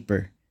siyang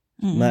zipper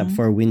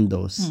for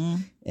windows.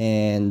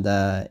 And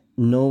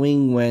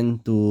knowing when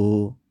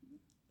to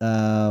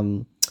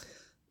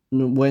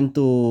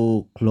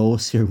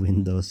close your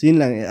windows. Yun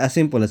lang, as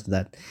simple as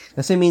that.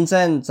 Kasi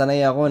minsan,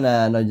 sanay ako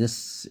na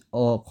just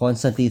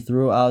constantly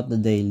throughout the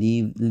day,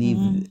 leave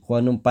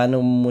kung paano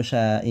mo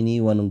siya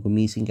iniwan nung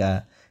gumising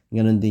ka,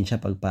 ganun din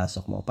siya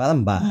pagpasok mo.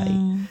 Parang bahay.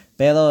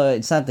 Pero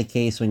it's not the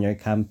case when you're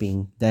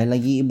camping. Dahil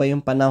nag-iiba yung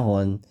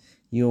panahon,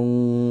 yung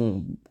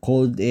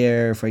cold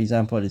air, for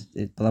example,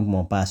 parang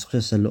pumapasok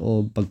siya sa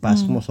loob.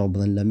 Pagpasok mo,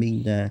 sobrang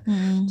lamig na.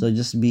 So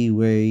just be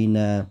wary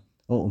na,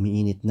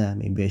 umiinit na,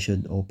 maybe I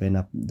should open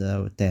up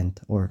the tent,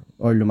 or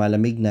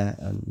lumalamig na,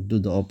 do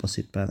the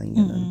opposite, parang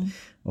ganun.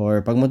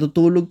 Or pag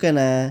matutulog ka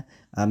na,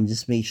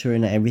 just make sure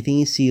na everything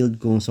is sealed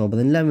kung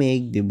sobrang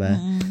lamig, di ba?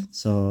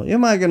 So,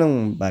 yung mga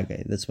ganong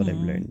bagay, that's what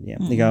I've learned. Yeah.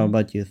 Ikaw,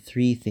 about you,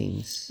 3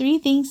 things. 3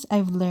 things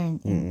I've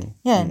learned.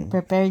 Yan,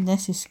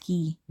 preparedness is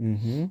key.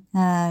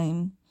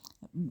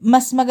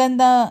 Mas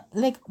maganda,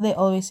 like they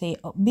always say,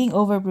 being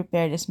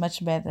over-prepared is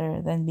much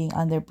better than being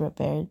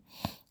under-prepared.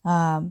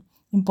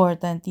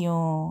 Important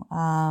yung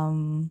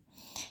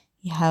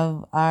you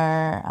have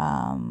our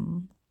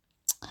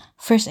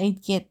first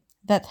aid kit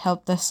that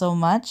helped us so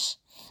much.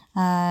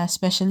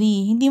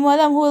 Especially, hindi mo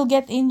alam who will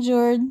get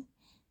injured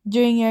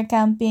during your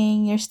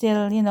camping. You're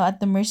still, at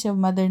the mercy of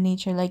Mother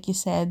Nature, like you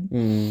said.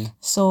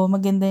 So,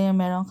 maganda yung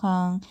meron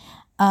kang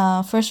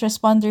first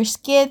responders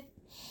kit.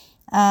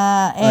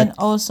 And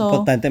also,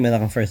 importante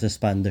meron kang first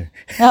responder.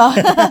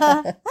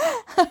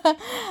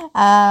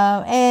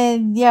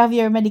 And you have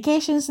your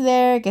medications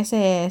there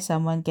kasi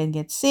someone can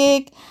get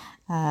sick.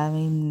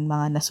 May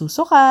mga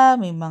nasusuka,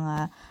 may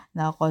mga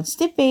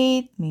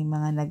na-constipate, may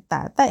mga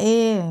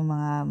nagtatae, may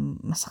mga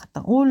masakit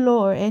ang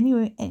ulo, or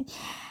anyway.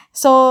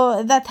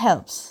 So, that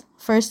helps.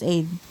 First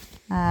aid.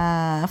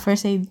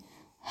 First aid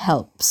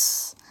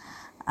helps.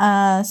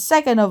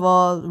 Second of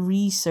all,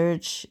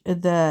 research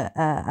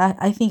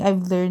I think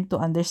I've learned to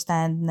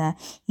understand na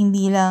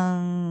hindi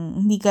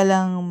ka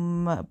lang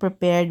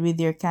prepared with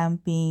your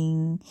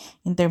camping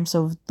in terms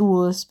of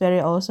tools, pero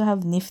you also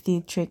have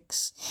nifty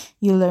tricks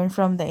you learn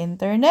from the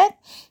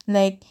internet.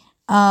 Like,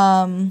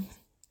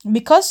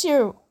 because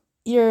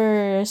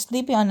you're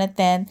sleeping on a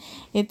tent,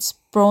 it's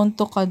prone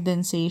to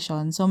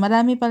condensation. So,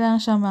 marami pa lang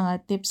siyang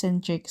mga tips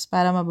and tricks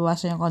para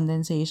mabawasan yung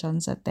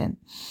condensation sa tent.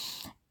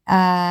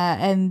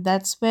 And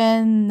that's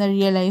when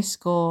na-realize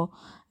ko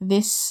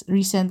this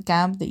recent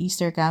camp, the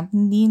Easter camp,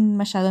 hindi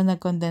masyado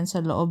nag-condense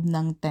sa loob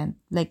ng tent.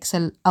 Like,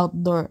 sa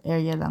outdoor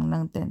area lang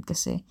ng tent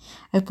kasi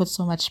I put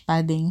so much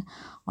padding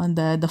on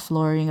the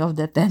flooring of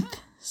the tent.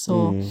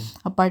 So,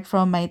 apart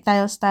from may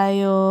tiles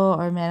tayo,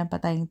 or meron pa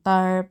tayong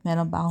tarp,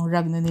 meron pa akong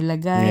rug na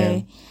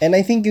nilagay. Yeah. And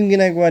I think yung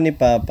ginagawa ni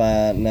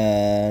Papa na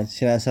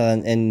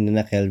sinasaran, and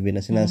na Kelvin,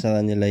 na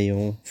sinasaran nila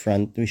yung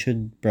front, we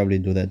should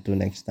probably do that too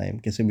next time.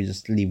 Kasi we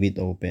just leave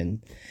it open.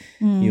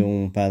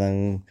 Yung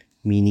parang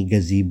mini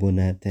gazebo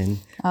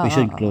natin. We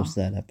should close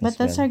that up as well. But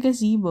that's our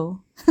gazebo.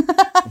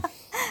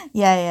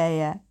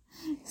 Yeah.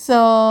 So,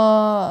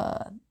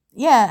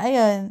 yeah,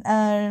 ayun.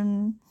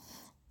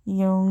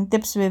 Yung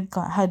tips with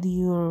how do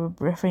you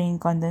refrain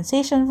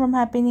condensation from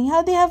happening,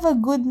 how do you have a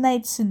good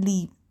night's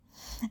sleep.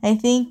 I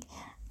think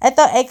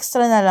eto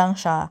extra na lang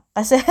siya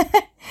kasi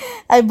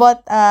I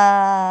bought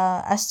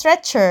a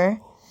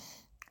stretcher,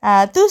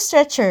 2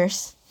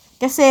 stretchers,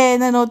 kasi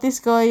na-notice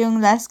ko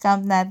yung last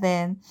camp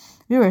natin,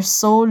 we were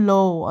so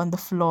low on the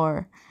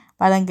floor,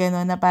 parang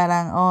gano'n na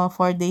parang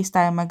 4 days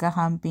tayo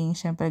magka-camping,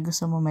 syempre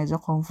gusto mo medyo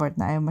comfort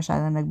na, ayaw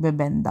masyadong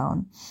nagbe-bend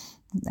down.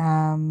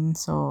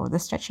 So the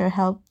stretcher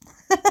helped.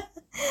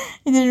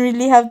 You didn't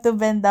really have to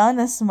bend down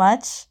as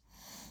much.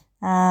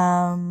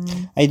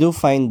 I do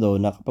find though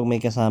na kapag may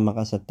kasama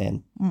ka sa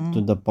tent,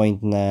 to the point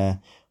na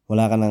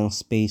wala ka ng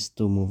space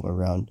to move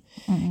around,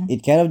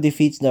 it kind of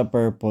defeats the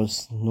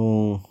purpose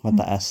nung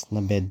mataas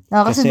na bed.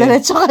 Kasi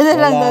diretso ka na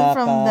lang doon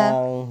from the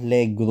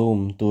leg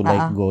room to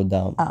like go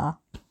down.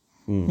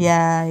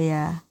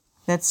 Yeah.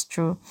 That's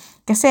true.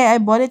 Kasi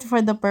I bought it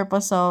for the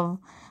purpose of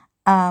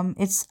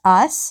it's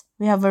us.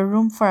 We have a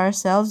room for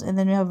ourselves, and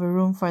then we have a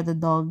room for the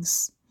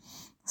dogs.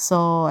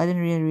 So, I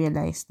didn't really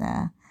realize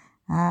na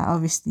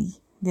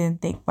obviously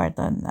didn't take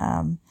part on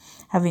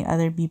having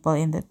other people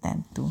in the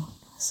tent too.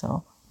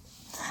 So,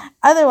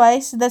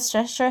 otherwise, that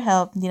stretcher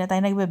helped. Hindi na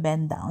tayo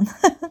nagbe-bend down.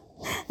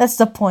 That's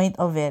the point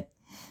of it.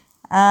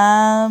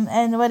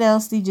 And what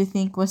else did you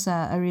think was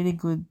a really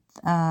good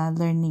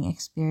learning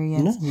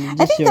experience?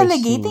 I think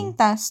delegating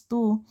tasks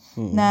too.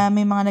 Na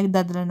may mga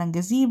nagdadala ng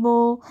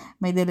gazebo,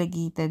 may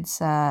delegated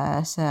sa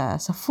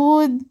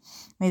food,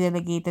 may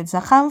delegated sa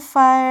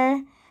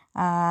campfire,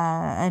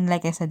 and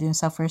like I said, yung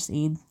sa first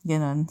aid,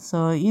 ganun.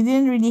 So, you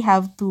didn't really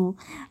have to,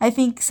 I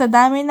think, sa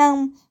dami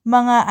ng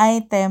mga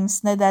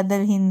items na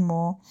dadalhin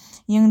mo,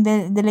 yung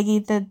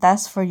delegated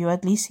task for you,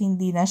 at least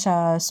hindi na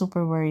siya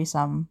super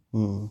worrisome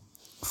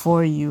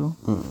for you.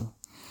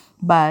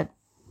 But,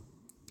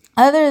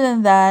 other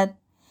than that,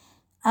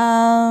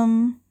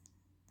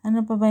 ano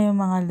pa ba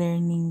yung mga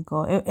learning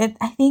ko?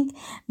 I think,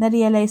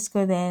 na-realize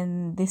ko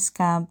din this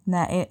camp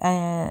na,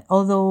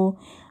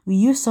 although we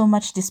use so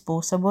much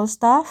disposable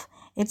stuff,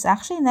 it's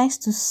actually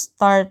nice to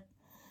start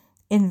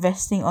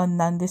investing on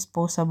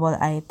non-disposable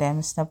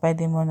items na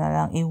pwede mo na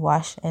lang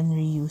i-wash and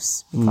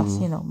reuse because,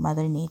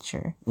 Mother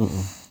Nature.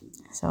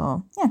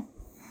 So, yeah.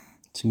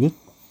 It's good.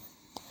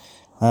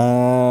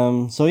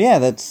 So, yeah,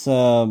 that's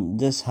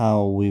just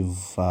how we've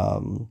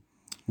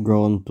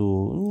grown to,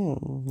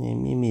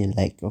 maybe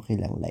okay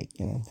lang,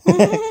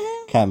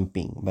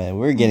 camping. But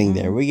we're getting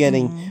there. We're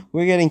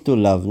getting to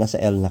love. Nasa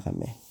L na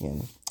kami.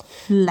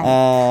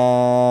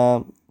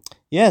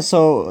 Yeah,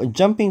 so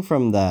jumping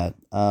from that,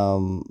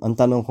 ang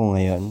tanong ko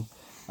ngayon,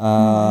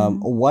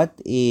 what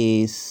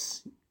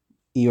is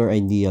your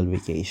ideal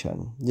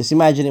vacation? Just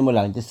imagine mo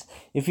lang, just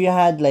if you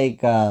had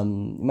like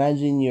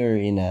imagine you're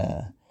in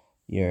a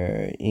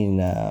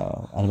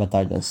ano ba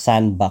tawag doon,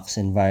 sandbox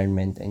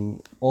environment,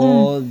 and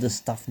all the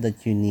stuff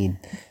that you need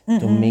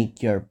to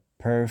make your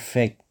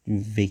perfect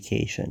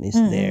vacation is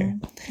there.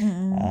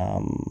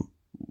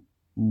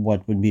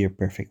 What would be your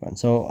perfect one?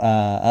 So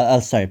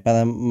I'll start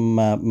para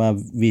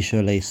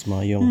ma-visualize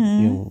mo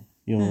yung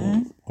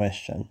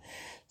question.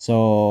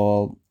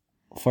 So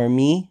for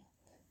me,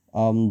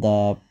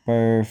 the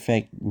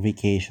perfect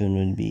vacation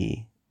would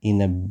be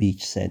in a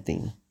beach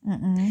setting.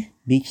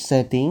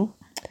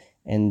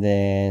 And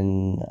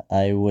then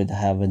I would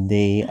have a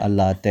day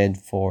allotted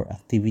for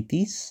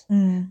activities.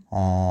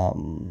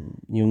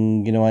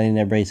 Yung ginawa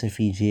ni Bryce sa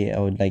Fiji, I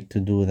would like to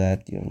do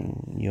that.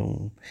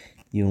 Yung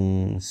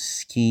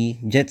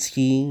jet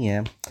skiing,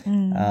 yeah.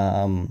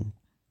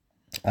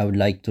 I would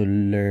like to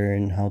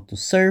learn how to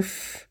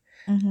surf.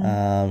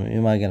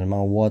 Yung mga ganun,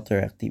 mga water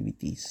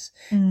activities.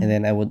 And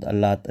then I would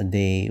allot a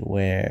day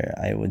where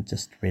I would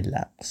just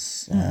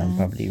relax,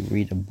 probably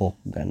read a book,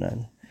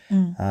 ganun.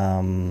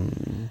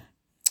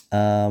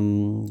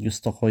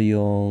 Gusto ko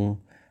yung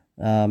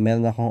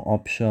meron akong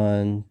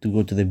option to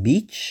go to the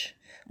beach.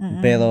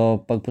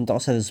 Pero pagpunta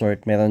ko sa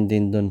resort, meron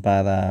din doon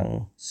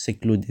parang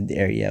secluded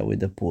area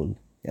with a pool.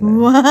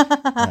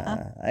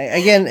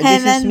 Again,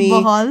 this is me.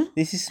 Bohol?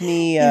 This is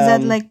me. Is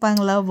that like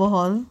Panglao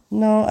Bohol?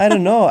 No, I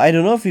don't know. I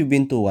don't know if you've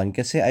been to one.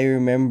 Kasi I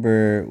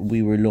remember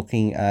we were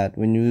looking at,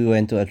 when we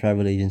went to a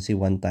travel agency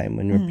one time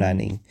when we were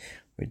planning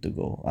where to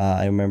go.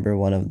 I remember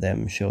one of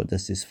them showed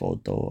us this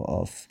photo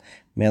of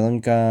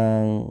meron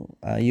kang,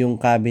 yung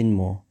cabin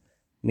mo,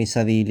 may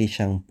sarili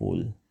siyang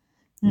pool.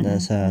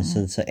 Na sa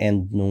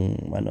end nung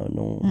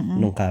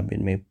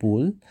cabin may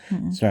pool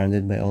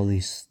surrounded by all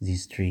these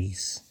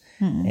trees.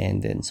 And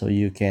then so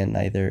you can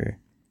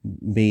either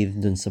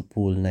bathe dun sa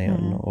pool na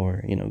yun or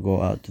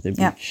go out to the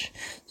beach.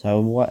 So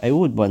I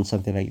would want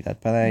something like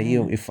that. Para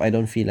if I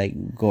don't feel like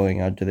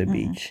going out to the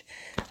beach,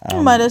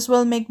 You might as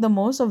well make the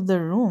most of the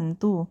room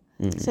too.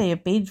 Say you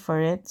paid for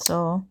it,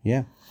 so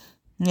yeah.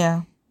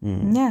 Yeah.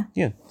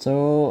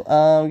 So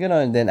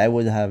and then I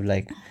would have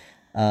like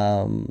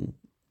I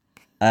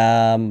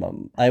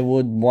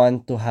would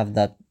want to have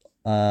that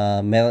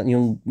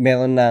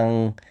meron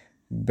ng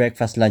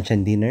breakfast, lunch,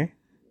 and dinner.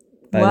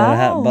 But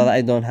I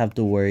don't have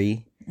to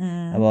worry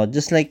about,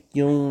 just like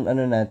yung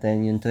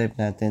yung trip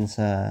natin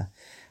sa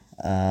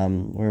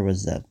where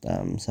was that?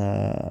 Sa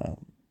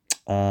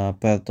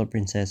Puerto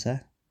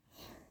Princesa.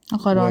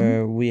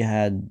 Where we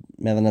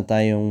meron na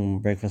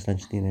tayong breakfast,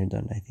 lunch, dinner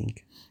doon, I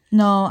think.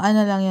 No,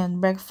 lang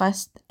yan,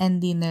 breakfast and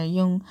dinner.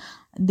 Yung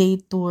day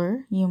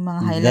tour, yung mga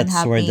Highland That's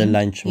hopping. where the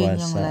lunch yun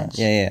was. yung lunch.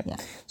 Yeah.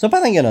 So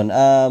parang ganun.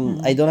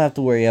 I don't have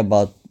to worry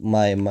about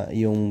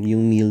yung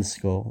meals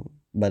ko,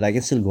 but I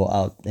can still go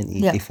out and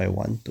eat if I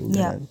want to.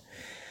 Ganun.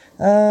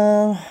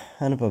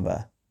 Ano pa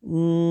ba?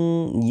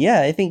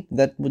 Yeah, I think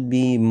that would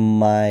be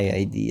my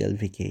ideal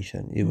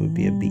vacation. It would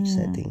be a beach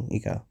setting.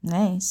 Ikaw?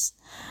 Nice.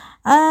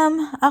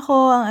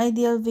 Ako, ang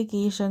ideal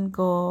vacation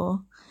ko,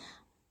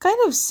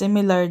 kind of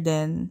similar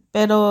din.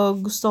 Pero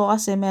gusto ko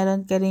kasi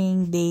meron ka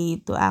ring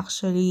day to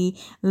actually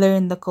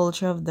learn the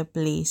culture of the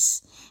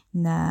place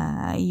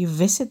na you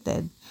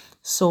visited.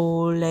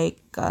 So, like,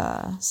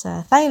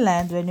 sa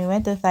Thailand, when we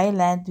went to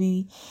Thailand,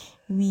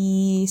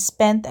 we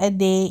spent a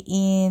day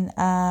in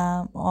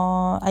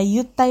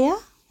Ayutthaya.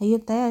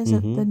 Ayutthaya, is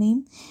that the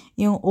name?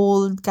 Yung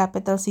old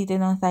capital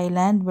city ng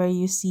Thailand, where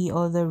you see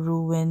all the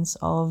ruins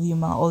of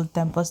yung mga old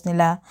temples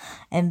nila.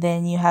 And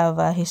then you have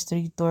a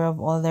history tour of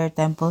all their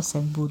temples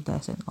and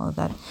Buddhas and all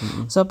that.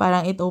 So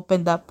parang it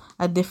opened up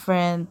a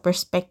different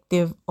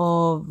perspective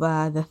of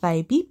the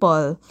Thai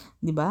people,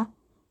 di ba?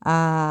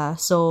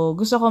 So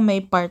gusto ko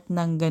may part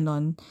ng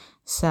ganon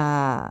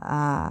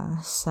sa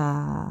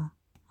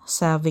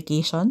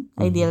vacation,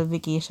 ideal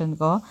vacation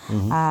ko.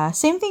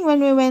 Same thing when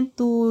we went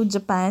to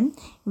Japan.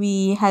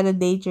 We had a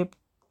day trip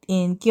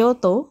in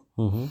Kyoto.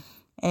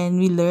 And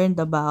we learned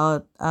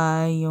about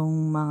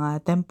yung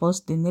mga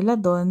temples din nila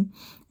doon.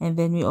 And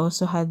then we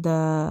also had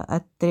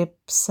a trip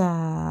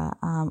sa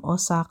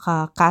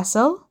Osaka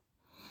Castle.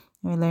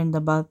 We learned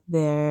about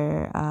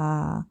their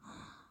I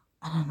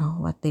don't know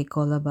what they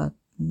call about.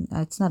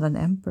 It's not an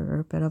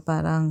emperor, pero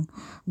parang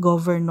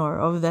governor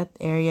of that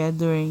area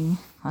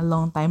during a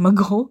long time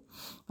ago.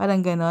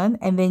 Parang ganon.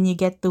 And then you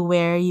get to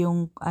wear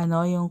yung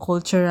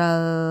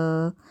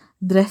cultural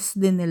dress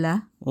din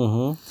nila.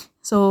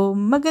 So,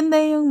 maganda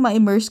yung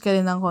ma-immerse ka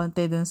rin ng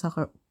konti dun sa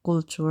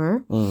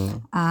culture.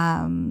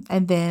 And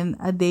then,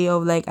 a day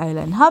of like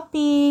island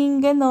hopping,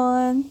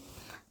 ganon.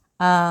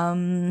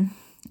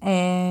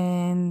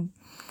 And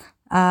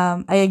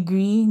I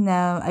agree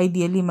na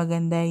ideally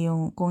maganda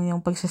kung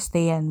yung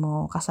pagsastayan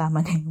mo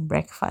kasama na yung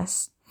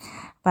breakfast.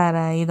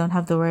 Para you don't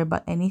have to worry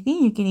about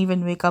anything. You can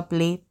even wake up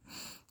late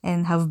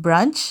and have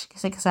brunch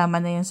kasi kasama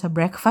na yun sa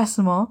breakfast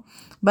mo.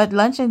 But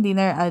lunch and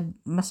dinner,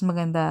 mas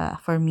maganda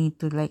for me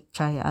to like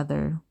try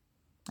other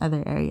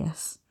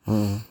areas.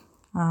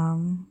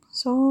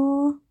 So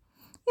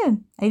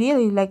yun,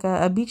 ideally like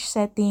a beach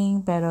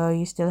setting, pero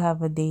you still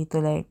have a day to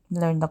like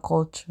learn the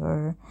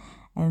culture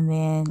and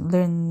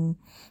then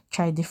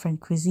try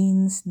different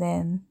cuisines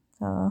then.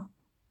 So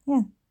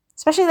yeah,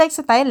 especially like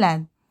sa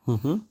Thailand.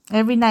 Mm-hmm.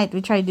 Every night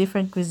we try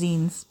different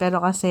cuisines,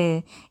 pero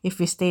kasi if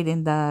we stayed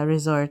in the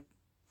resort,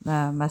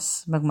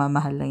 mas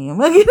magmamahal lang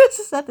yung mga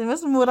ginastos natin.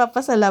 Mas mura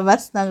pa sa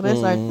labas ng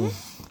resort.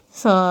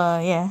 So,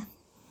 yeah.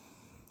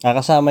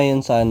 Kasama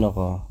yun sa ano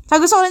ko.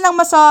 Gusto ko rin ng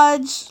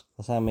massage.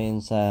 Kasama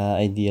yun sa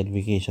ideal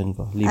vacation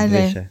ko. Ano?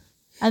 Libre siya.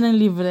 Anong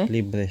libre?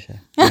 Libre siya.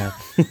 Lahat.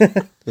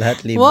 Lahat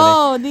libre.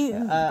 Wow,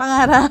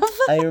 pangarap.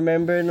 I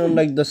remember nung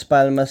nag-Dos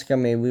Palmas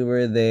kami, we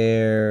were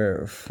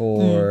there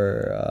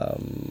for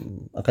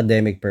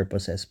academic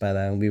purposes.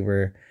 Parang we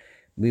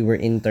were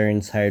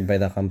interns hired by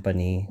the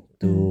company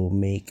to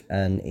make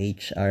an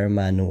HR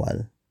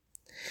manual.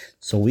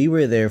 So we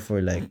were there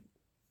for like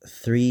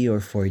 3 or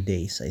 4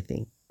 days, I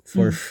think,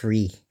 for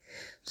free.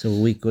 So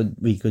we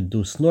could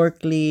do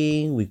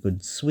snorkeling, we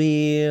could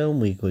swim,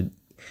 we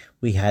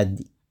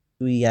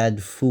had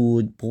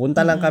food.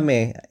 Pupunta lang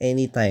kami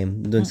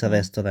anytime dun sa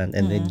restaurant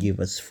and then give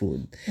us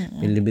food.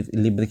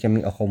 Libre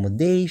kaming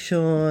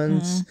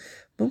accommodations.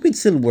 But we'd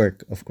still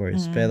work, of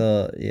course.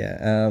 Pero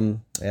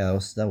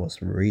that was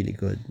really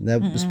good.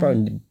 That was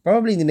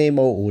probably hindi na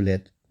yung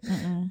mauulit.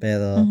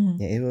 Pero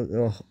it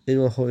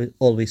will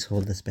always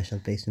hold a special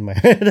place in my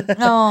heart.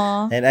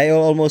 And I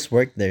almost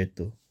worked there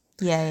too.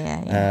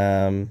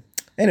 Yeah.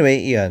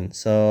 Anyway, yun.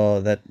 So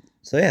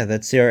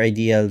that's your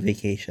ideal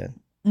vacation.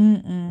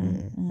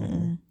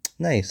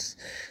 Nice.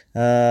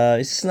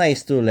 It's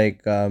nice to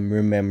like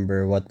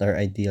remember what our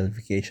ideal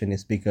vacation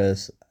is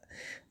because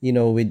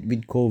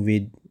with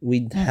COVID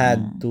we'd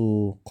had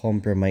to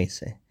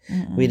compromise.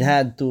 We'd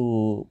had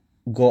to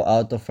go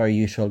out of our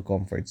usual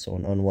comfort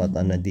zone on what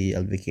an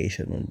ideal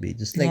vacation would be.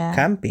 Just like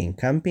camping.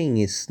 Camping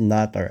is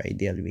not our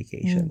ideal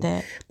vacation.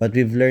 But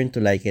we've learned to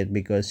like it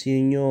because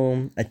yun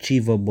yung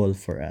achievable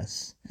for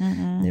us.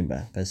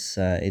 Diba? Because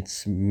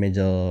it's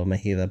medyo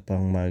mahirap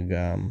pang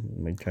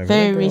mag-travel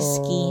Very abroad,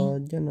 risky.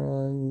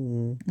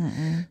 Ganon.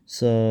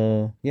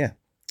 So, yeah.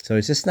 So,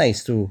 it's just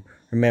nice to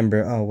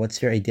remember,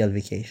 what's your ideal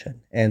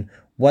vacation? And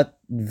what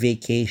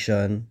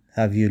vacation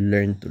have you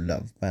learned to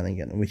love? Parang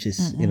ganon, which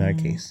is, in our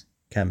case,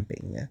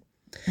 camping. Yeah.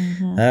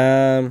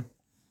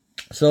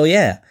 So,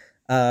 yeah.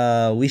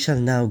 We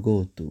shall now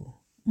go to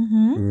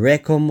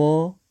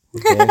Recomo.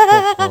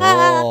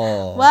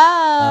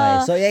 Wow.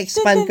 Okay, so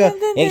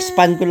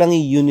i-expand ko lang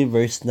yung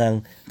universe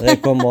ng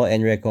Recomo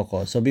and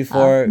Recoco. So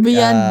before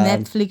beyond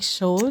Netflix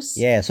shows.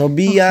 Yeah, so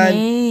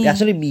beyond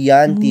actually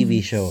beyond TV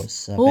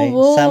shows. Okay?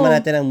 Oh, Sama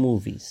natin ang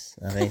movies.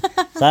 Okay?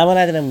 Sama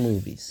natin ang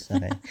movies.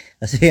 Okay?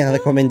 Kasi ang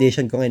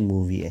recommendation ko ngayon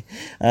movie eh.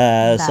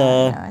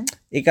 So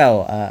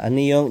ikaw, ano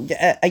yung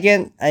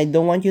again, I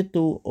don't want you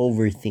to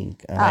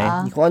overthink.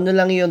 Okay? Kung ano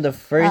lang yung the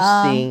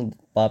first thing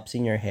pops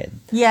in your head.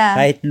 Yeah.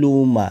 Kahit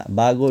luma,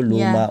 bago,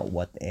 luma,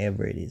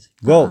 whatever it is.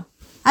 Go!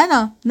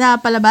 Ano? Na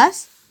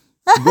palabas?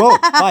 Go!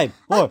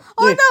 5, 4, 3.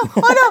 Oh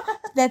no!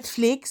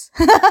 Netflix.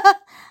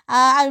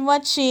 I'm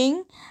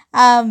watching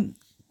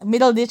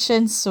Middle Ditch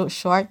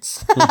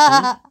Shorts.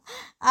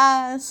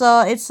 So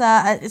it's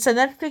a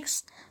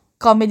Netflix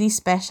comedy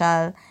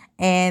special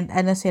and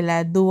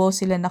duo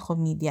sila na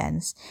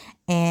comedians.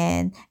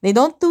 And they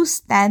don't do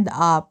stand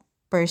up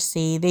per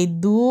se. They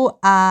do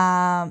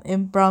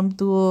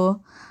impromptu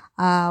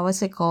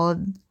what's it called?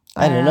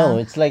 I don't know.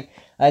 It's like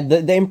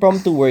the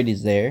impromptu word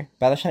is there.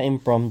 Para siyang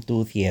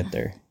impromptu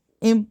theater.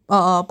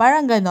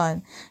 Parang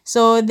ganon.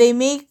 So they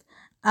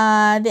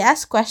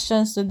ask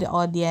questions to the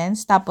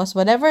audience, tapos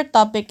whatever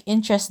topic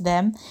interests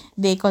them,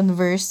 they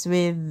converse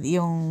with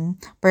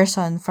yung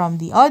person from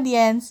the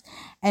audience,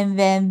 and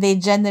then they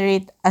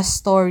generate a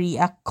story,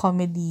 a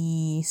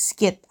comedy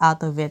skit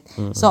out of it.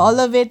 So all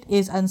of it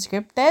is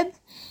unscripted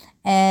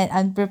and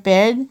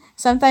unprepared.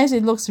 Sometimes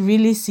it looks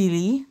really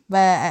silly,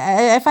 but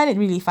I find it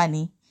really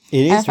funny.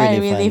 It is I find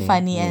really it really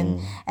funny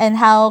and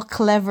how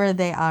clever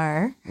they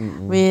are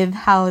with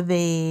how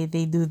they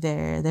do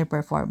their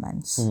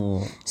performance.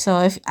 So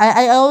if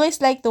I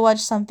always like to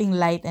watch something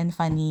light and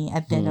funny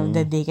at the end of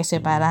the day kasi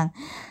parang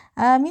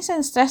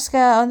minsan stress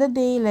ka on the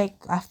day like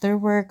after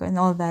work and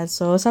all that.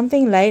 So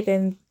something light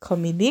and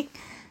comedic.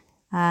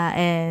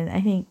 And I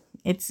think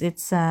it's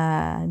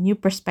a new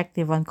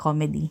perspective on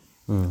comedy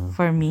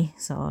for me.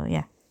 So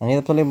yeah. Ang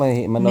hirap tuloy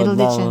manood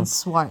ng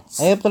Swartz.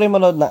 Ang hirap tuloy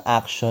manood ng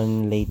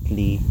action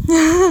lately.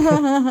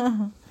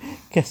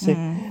 Kasi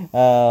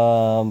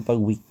pag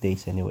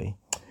weekdays anyway.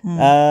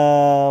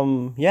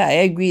 Yeah,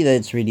 I agree that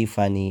it's really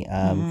funny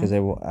because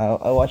I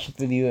watched it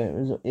with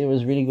you. It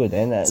was really good.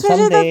 And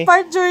especially someday, the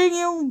part during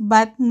yung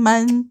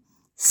Batman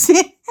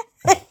scene.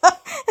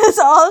 It's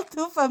all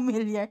too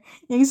familiar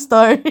yung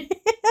story.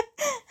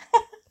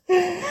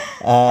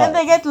 And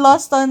they get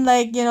lost on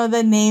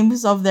the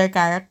names of their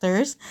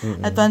characters.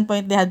 At one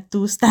point they had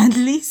 2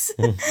 Stanleys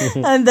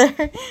on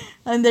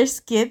their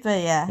skit.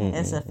 But yeah,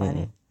 it's so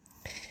funny.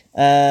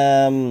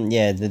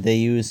 Yeah, they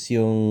use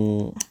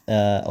yung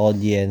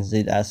audience.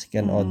 They'd ask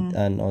an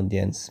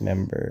audience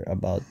member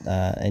about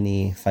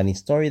any funny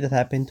story that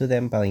happened to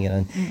them. Parang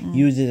ganun.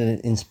 Use it as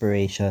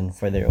inspiration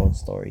for their own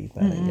story.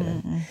 Parang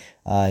ganun.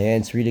 Yeah,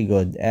 it's really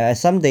good.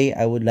 Someday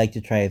I would like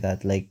to try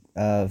that. Like,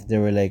 if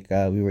there were like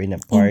we were in a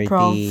party,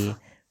 Improv.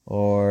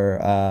 or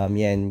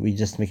yeah, and we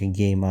just make a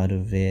game out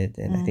of it,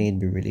 and I think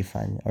it'd be really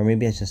fun. Or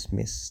maybe I just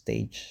miss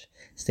stage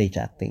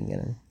acting.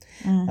 Ganun.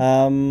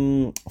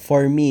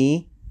 For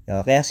me,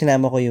 kaya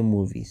sinama ko yung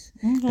movies.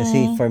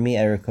 Kasi Okay. for me,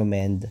 I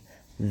recommend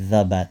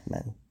The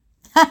Batman.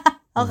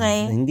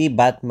 Okay. Hindi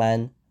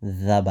Batman,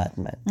 The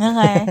Batman.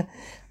 Okay.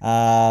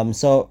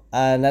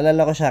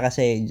 Naalala ko siya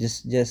kasi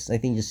just I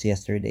think just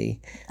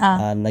yesterday,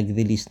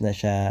 nag-release na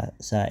siya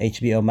sa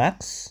HBO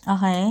Max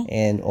Okay.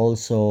 and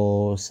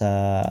also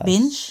sa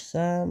Binge?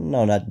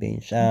 no, not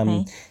Binge.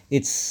 Okay.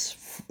 It's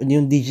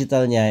yung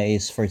digital niya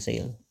is for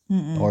sale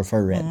or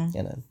for rent,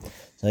 ganun.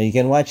 So you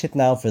can watch it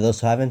now. For those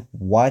who haven't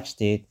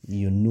watched it,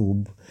 you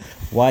noob,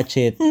 watch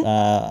it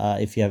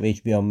if you have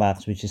HBO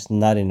Max, which is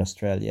not in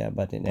Australia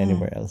but in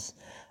anywhere else.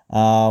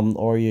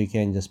 Or you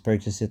can just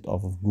purchase it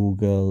off of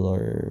Google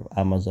or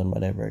Amazon,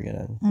 whatever,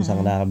 ganun. Kung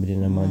saan ka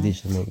nakakabili ng mga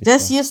digital movies.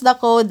 Just use the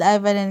code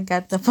Ivan and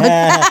Kat to put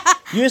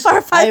Use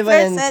for 5%.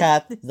 Ivan and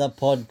Kat, the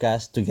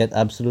podcast, to get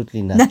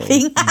absolutely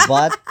nothing,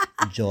 but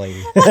joy.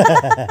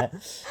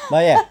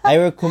 But yeah, I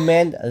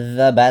recommend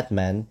The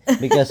Batman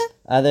because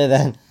other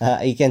than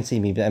you can see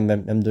me, but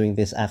I'm doing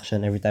this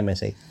action every time I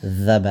say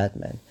The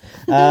Batman.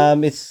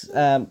 It's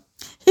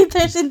He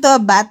turns into a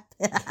bat.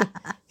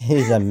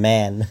 he's a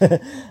man.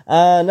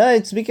 No,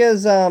 it's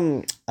because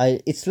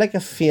it's like a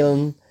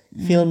film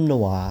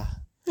noir.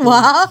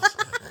 Wow.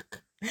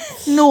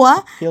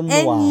 Noah? Film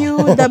noir.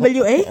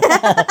 N-U-W-A?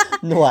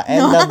 Noir.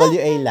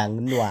 N-W-A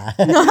lang. Noir.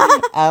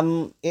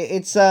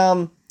 It's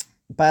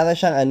para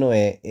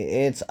siyang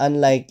it's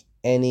unlike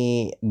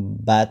any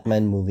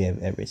Batman movie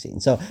I've ever seen.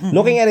 So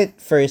looking at it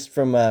first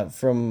from a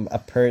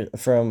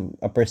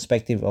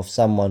perspective of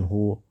someone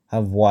who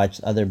have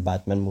watched other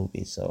Batman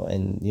movies, so,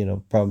 and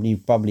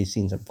probably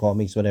seen some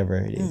comics, whatever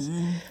it is.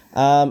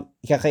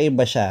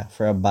 Kakaiba siya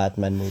for a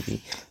Batman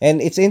movie,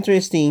 and it's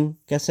interesting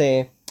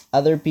kasi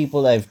other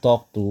people I've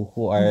talked to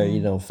who are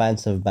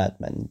fans of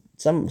Batman,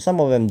 some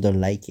of them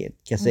don't like it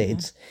kasi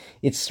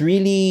it's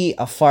really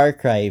a far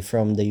cry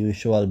from the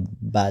usual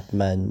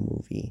Batman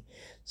movie.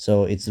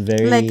 So it's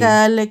very like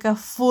a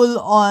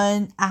full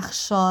on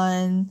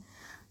action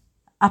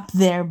up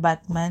there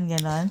Batman,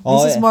 ganon.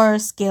 Oh, This is yeah. more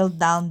scaled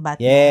down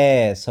Batman.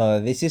 Yeah,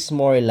 so this is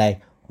more like,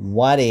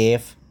 what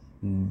if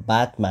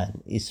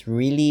Batman is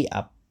really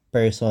a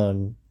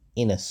person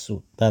in a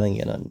suit? Parang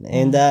ganon.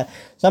 And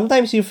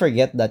sometimes you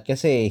forget that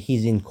kasi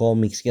he's in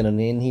comics, ganon,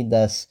 and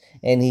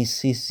he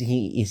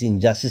is in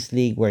Justice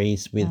League where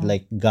he's with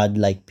like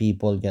godlike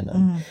people,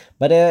 ganon.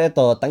 But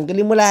ito,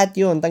 tanggalin mo lahat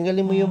yun.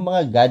 Tanggalin mo yung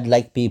mga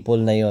godlike people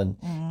na yun.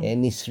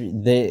 And he's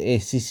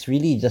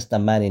really just a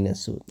man in a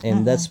suit.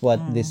 And that's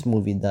what this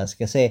movie does.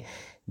 Kasi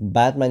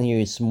Batman here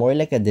is more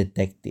like a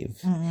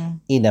detective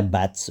in a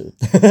bat suit.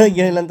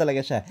 Ganun lang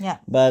talaga siya. Yeah.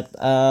 But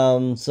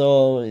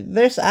so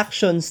there's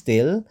action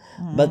still,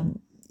 but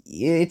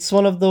it's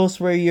one of those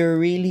where you're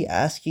really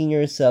asking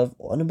yourself,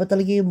 ano ba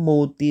talaga yung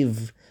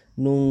motive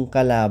nung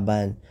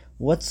kalaban?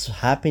 What's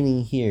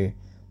happening here?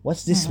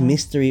 What's this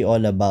mystery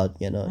all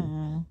about,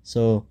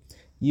 So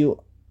you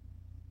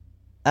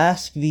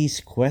ask these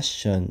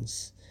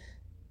questions,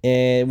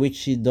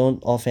 which you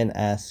don't often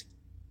ask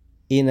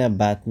in a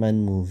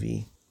Batman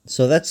movie.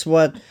 So that's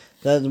one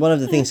of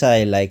the things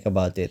I like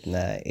about it.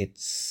 Na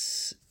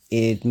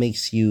it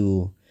makes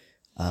you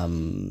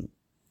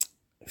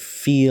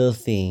feel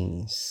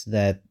things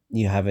that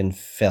you haven't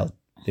felt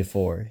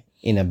before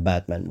in a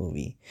Batman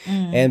movie.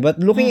 But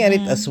looking at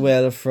it as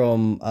well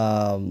from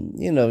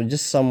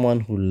just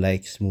someone who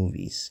likes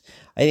movies,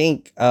 I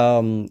think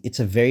it's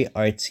a very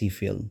artsy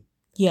film.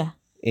 Yeah.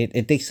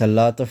 It takes a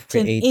lot of It's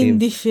an creative.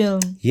 indie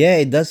film. Yeah,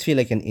 it does feel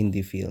like an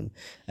indie film.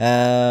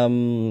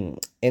 And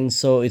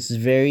so it's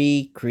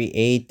very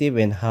creative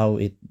in how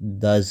it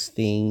does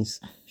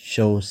things,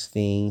 shows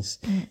things.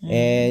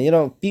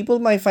 And people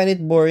might find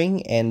it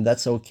boring, and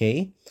that's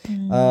okay.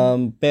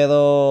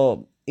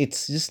 Pero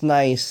it's just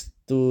nice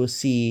to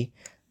see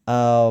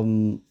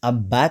a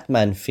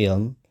Batman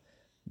film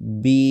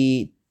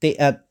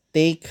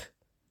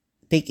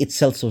take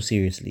itself so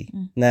seriously.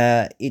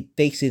 Na it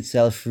takes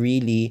itself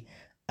really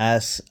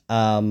as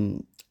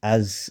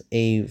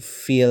a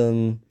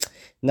film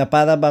na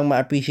para bang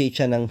ma-appreciate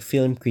siya ng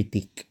film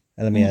critic.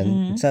 Alam mo yan?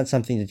 It's not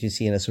something that you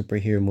see in a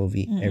superhero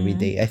movie every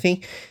day. I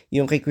think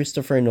yung kay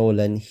Christopher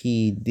Nolan,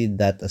 he did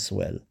that as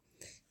well.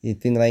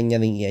 Tinry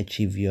niya rin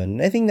i-achieve yun.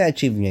 I think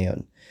na-achieve niya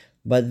yun.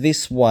 But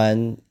this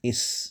one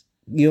is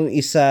yung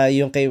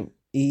kay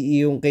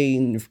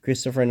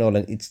Christopher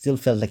Nolan, it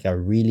still felt like a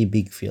really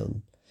big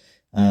film.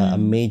 A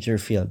major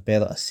film,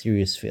 pero a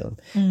serious film.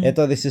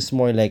 Ito, this is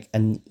more like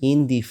an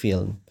indie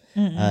film.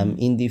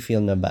 Indie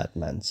film na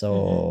Batman.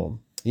 So,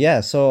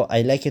 yeah, so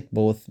I like it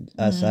both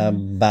as a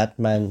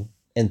Batman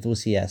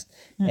enthusiast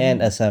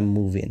and as a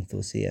movie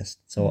enthusiast.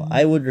 So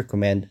I would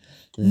recommend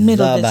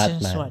Middle The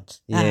distance Batman.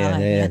 watch. Yeah,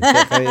 Okay.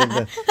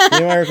 yeah.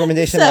 Yung mga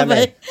recommendation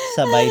namin,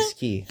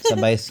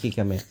 sabay ski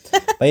kami.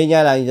 But yun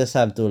nga lang, you just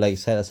have to like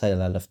set aside a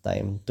lot of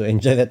time to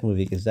enjoy that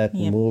movie because that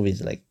Yep. movie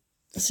is like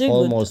So good.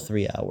 almost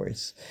 3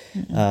 hours.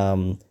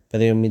 Pero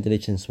yung Middle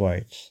Distance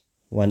Watch,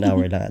 1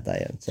 hour lang ata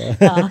yun. So,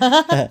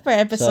 Per so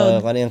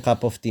episode. kung ano yung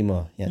cup of tea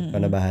mo, yan, kung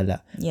na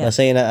bahala. Yeah.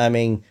 Basta yun ang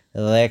aming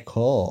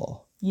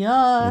reco.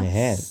 Yes.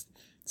 Yan.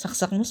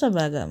 Saksak mo sa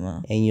baga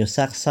mo. And you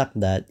suck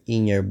that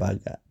in your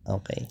baga.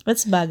 Okay.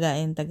 What's baga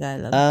in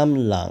Tagalog?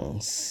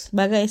 Lungs.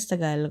 Baga is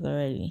Tagalog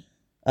already.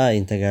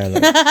 In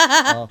Tagalog.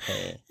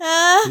 Okay.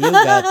 You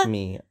got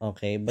me.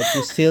 Okay. But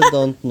you still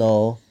don't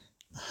know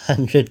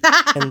 110%.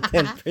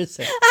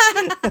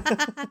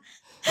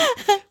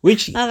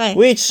 Which Okay.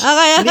 leads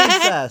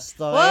Okay. us,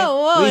 okay?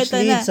 Whoa, Which ito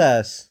leads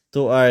us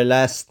to our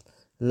last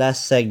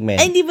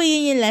segment. Ay, hindi ba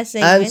yun yung last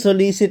segment?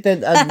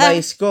 Unsolicited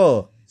advice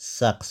ko.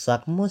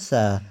 Saksak mo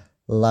sa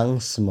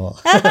lungs mo.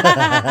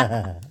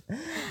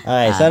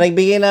 Okay, so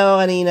nagbigay na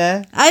ako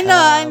kanina. I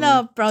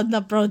know. Proud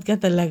na proud ka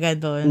talaga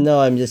doon. No,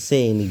 I'm just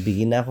saying,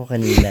 nagbigay na ako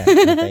kanina.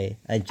 Okay,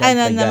 I jumped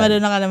the gun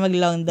marunong ka na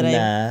mag-long drive.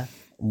 na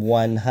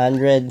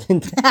 100.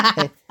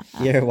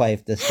 Your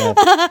wife does not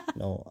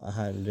know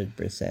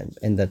 100%.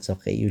 And that's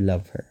okay. You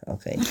love her.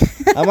 Okay.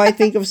 I might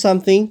think of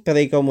something, pero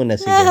ikaw muna,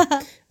 sige.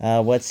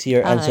 What's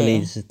your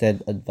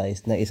unsolicited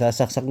advice na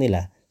isasaksak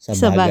nila sa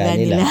baga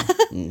nila?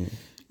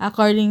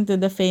 According to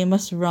the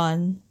famous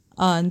Ron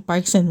on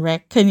Parks and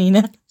Rec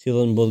kanina. Si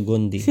Ron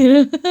Burgundy.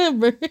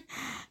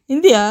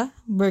 Hindi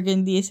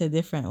Burgundy is a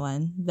different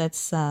one.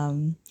 That's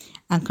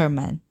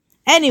Anchorman.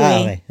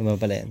 Anyway. Okay. Naman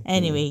pala yan.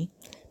 Anyway.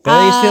 Pero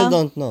you still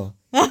don't know.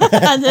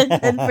 110%.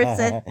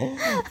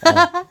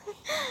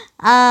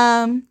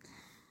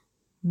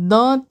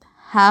 Don't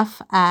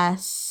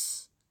half-ass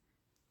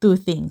two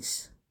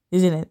things.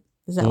 Isn't it?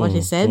 Is that what she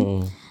said?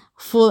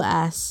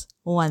 Full-ass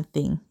one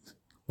thing.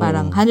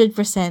 Parang 100%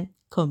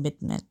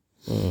 commitment.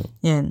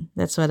 Yan.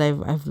 That's what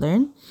I've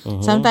learned.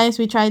 Sometimes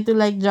we try to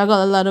like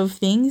juggle a lot of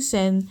things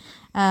and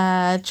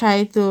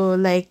try to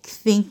like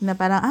think na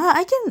parang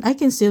I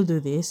can still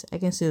do this. I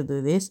can still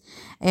do this.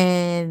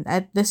 And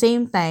at the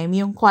same time,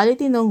 yung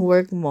quality ng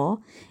work mo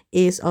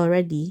is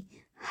already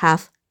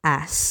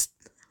half-assed.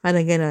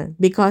 Parang ganun.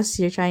 Because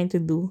you're trying to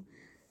do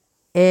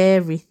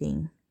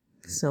everything.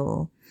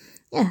 So,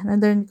 yeah,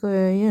 na-learn ko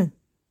yun.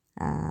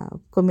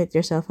 Commit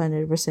yourself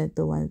 100%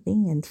 to one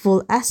thing and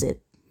full-ass it.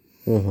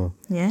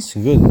 Yeah. It's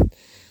good.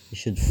 You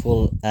should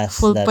full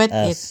put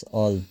ass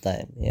all the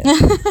time. Yeah,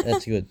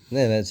 that's good.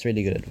 Yeah, that's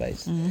really good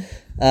advice.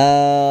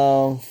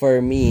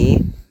 For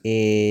me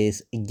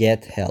is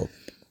get help.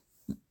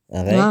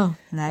 Okay. Wow.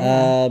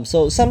 Nice.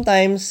 So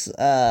sometimes,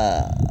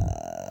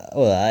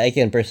 I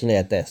can personally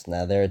attest.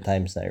 Now there are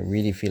times that I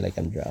really feel like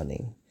I'm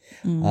drowning.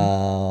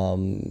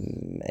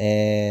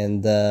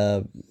 And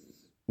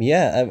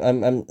yeah,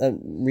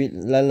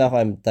 lalo ako,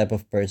 I'm type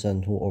of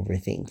person who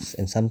overthinks,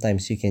 and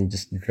sometimes you can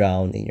just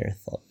drown in your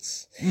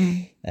thoughts.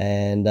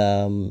 And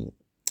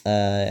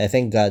I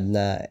thank God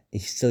na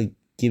He still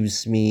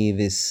gives me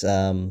this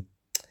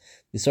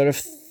this sort of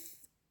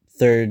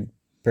third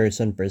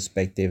person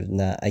perspective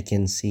na I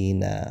can see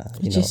na,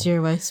 Which is your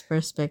wife's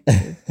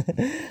perspective.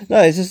 No,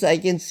 it's just I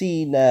can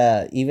see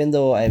na even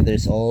though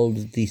there's all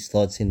these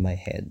thoughts in my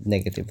head,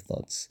 negative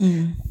thoughts,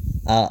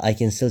 I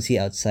can still see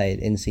outside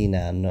and see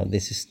na no,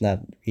 this is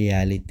not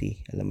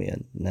reality. Alam mo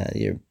yun, na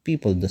your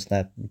people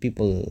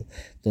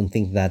don't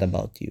think that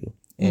about you,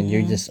 and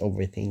you're just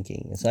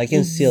overthinking. So I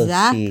can still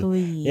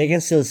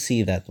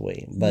see that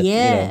way, but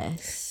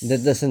yes.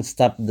 that doesn't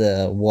stop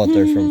the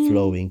water from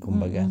flowing,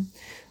 kumbaga.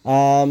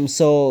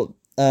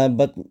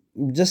 But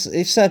just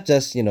it's not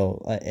just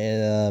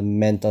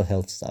mental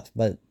health stuff,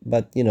 but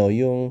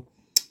yung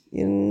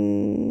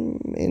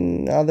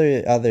in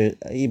other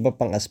iba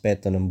pang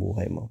aspeto ng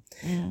buhay mo.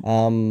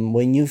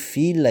 When you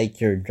feel like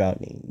you're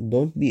drowning,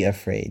 don't be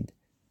afraid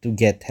to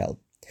get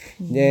help.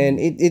 Then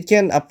it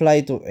can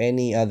apply to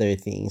any other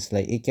things,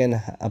 like it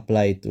can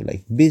apply to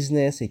like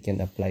business, it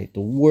can apply to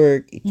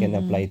work, it can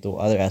apply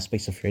to other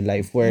aspects of your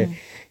life where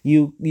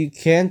you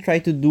can try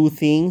to do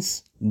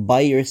things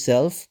by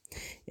yourself,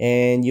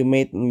 and you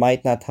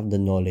might not have the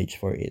knowledge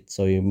for it,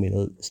 so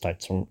you'll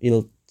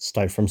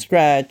start from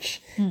scratch,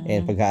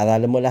 and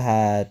pag-aaralan mo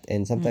lahat,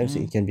 and sometimes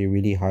it can be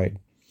really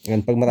hard,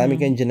 and pag marami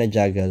kang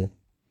juggle,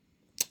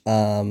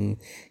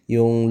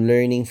 yung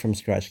learning from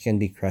scratch can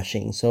be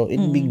crushing. So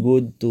it'd be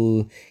good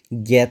to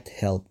get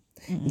help,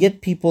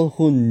 get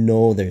people who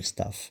know their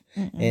stuff,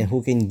 and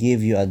who can give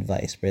you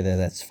advice, whether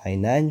that's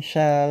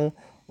financial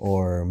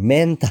or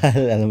mental,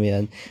 alam mo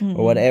yan,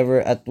 or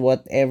whatever, at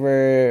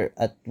whatever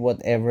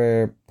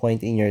point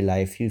in your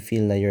life you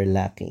feel that you're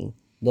lacking.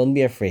 Don't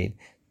be afraid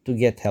to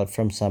get help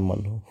from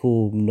someone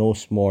who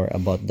knows more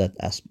about that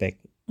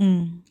aspect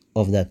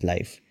of that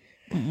life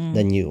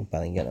than you,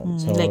 parang ganon.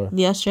 So like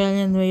the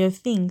Australian way of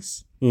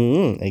things.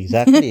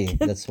 Exactly.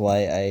 That's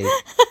why I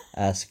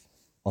ask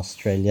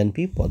Australian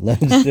people.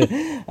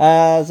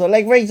 So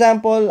like for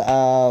example,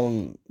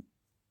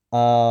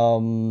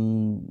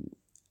 um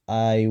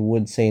I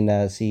would say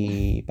na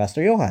si Pastor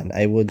Johan.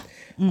 I Mm-mm.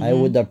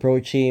 would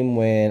approach him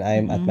when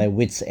I'm at Mm-mm. my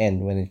wits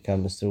end when it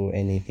comes to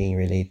anything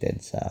related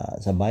sa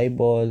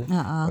Bible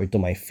Oo. or to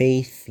my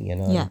faith, you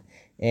know. Yeah.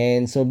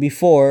 And so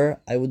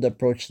before I would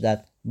approach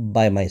that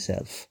by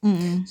myself.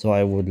 Mm-mm. So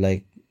I would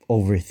like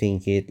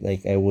overthink it,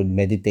 like I would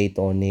meditate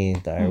on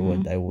it, I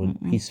would Mm-mm.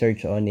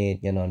 research on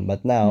it, you know.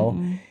 But now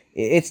Mm-mm.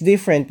 it's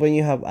different when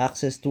you have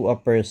access to a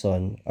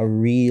person, a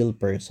real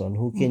person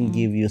who can Mm-mm.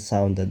 give you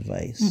sound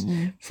advice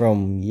Mm-mm.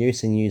 from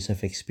years and years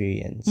of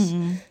experience.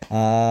 Mm-mm.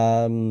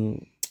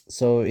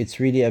 So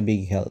it's really a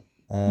big help.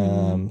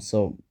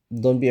 So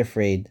don't be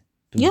afraid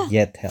to Yeah.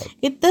 get help.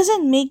 It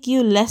doesn't make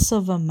you less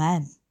of a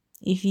man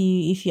if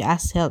you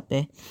ask help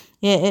eh.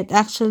 Yeah, it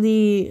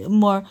actually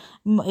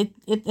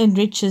it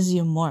enriches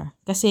you more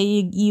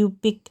kasi you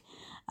pick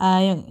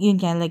yung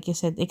nga like you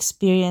said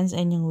experience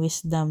and yung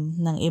wisdom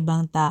ng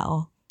ibang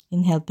tao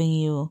in helping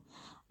you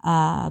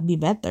be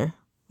better.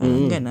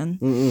 Parang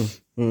ganun.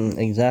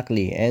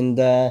 Exactly.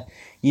 And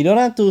you don't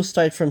have to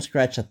start from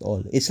scratch at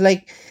all. It's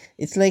like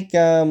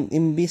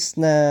imbis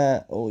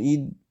na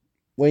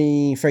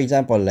when for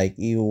example like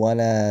you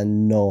wanna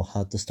know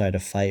how to start a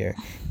fire,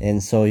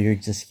 and so you're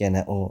just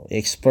gonna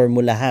explore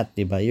mo lahat,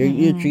 diba? You're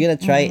gonna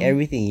try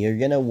everything.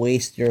 You're gonna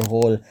waste your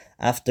whole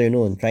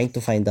afternoon trying to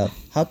find out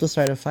how to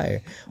start a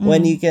fire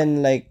when you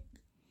can like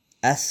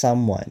ask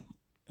someone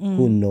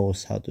who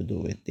knows how to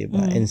do it,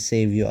 diba? And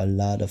save you a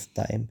lot of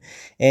time.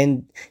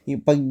 And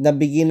yung pag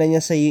nabigyan na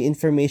niya sa iyo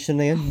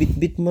information na yun,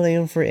 bit mo na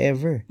yun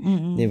forever,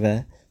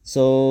 diba?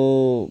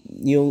 So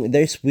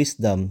there's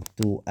wisdom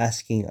to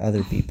asking other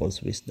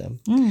people's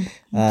wisdom.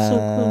 So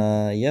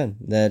cool. Yun,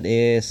 that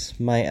is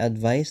my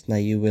advice na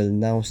you will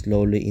now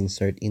slowly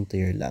insert into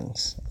your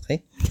lungs.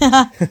 Okay?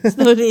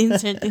 Slowly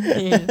insert into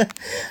your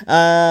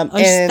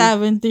or and stab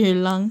into your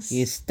lungs.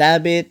 you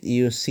stab it,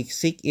 you sick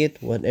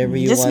it, whatever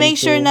you Just want make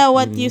sure to. na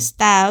what you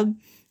stab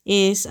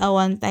is a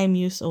one-time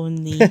use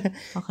only.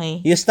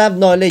 Okay. You stab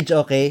knowledge,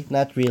 okay?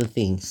 Not real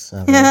things.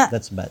 Okay?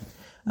 That's bad.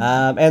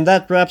 And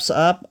that wraps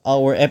up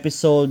our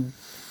episode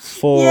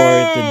for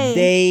Yay!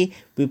 today.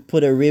 We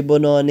put a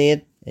ribbon on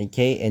it,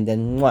 okay? And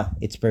then,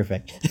 it's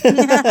perfect.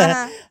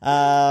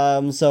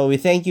 So we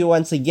thank you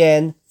once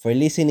again for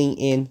listening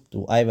in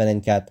to Ivan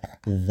and Kat,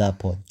 the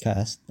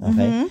podcast,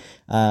 okay?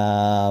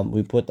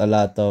 We put a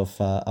lot of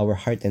our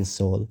heart and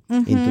soul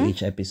into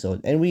each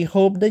episode. And we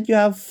hope that you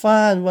have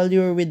fun while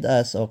you're with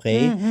us,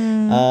 okay?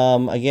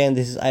 Again,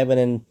 this is Ivan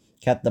and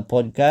Kat, the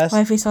podcast.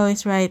 Wife is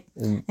always right.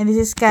 And this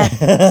is Kat.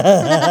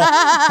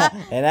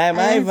 And I'm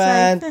That's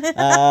Ivan.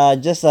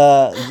 Just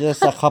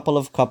a couple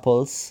of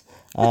couples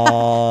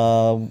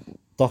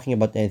talking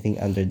about anything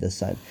under the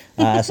sun.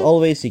 As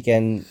always, you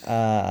can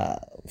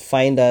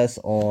find us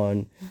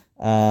on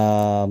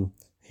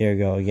here I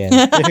go again.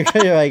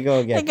 Here I go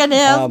again. I can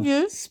help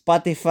you.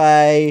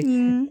 Spotify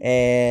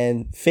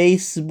and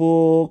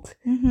Facebook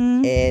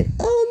and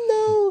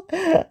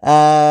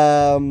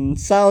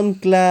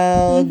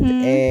SoundCloud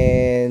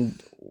and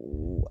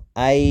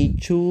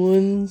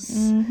iTunes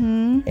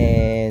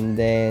and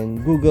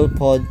then Google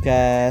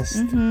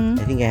Podcast.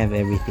 I think I have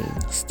everything.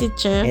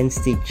 Stitcher. And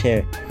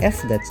Stitcher.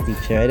 That's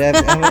Stitcher. I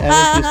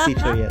haven't used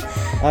Stitcher yet.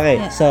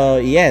 Okay, so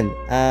yan.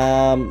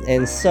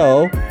 And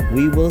so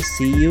we will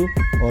see you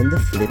on the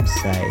flip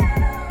side.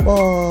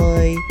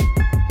 Bye.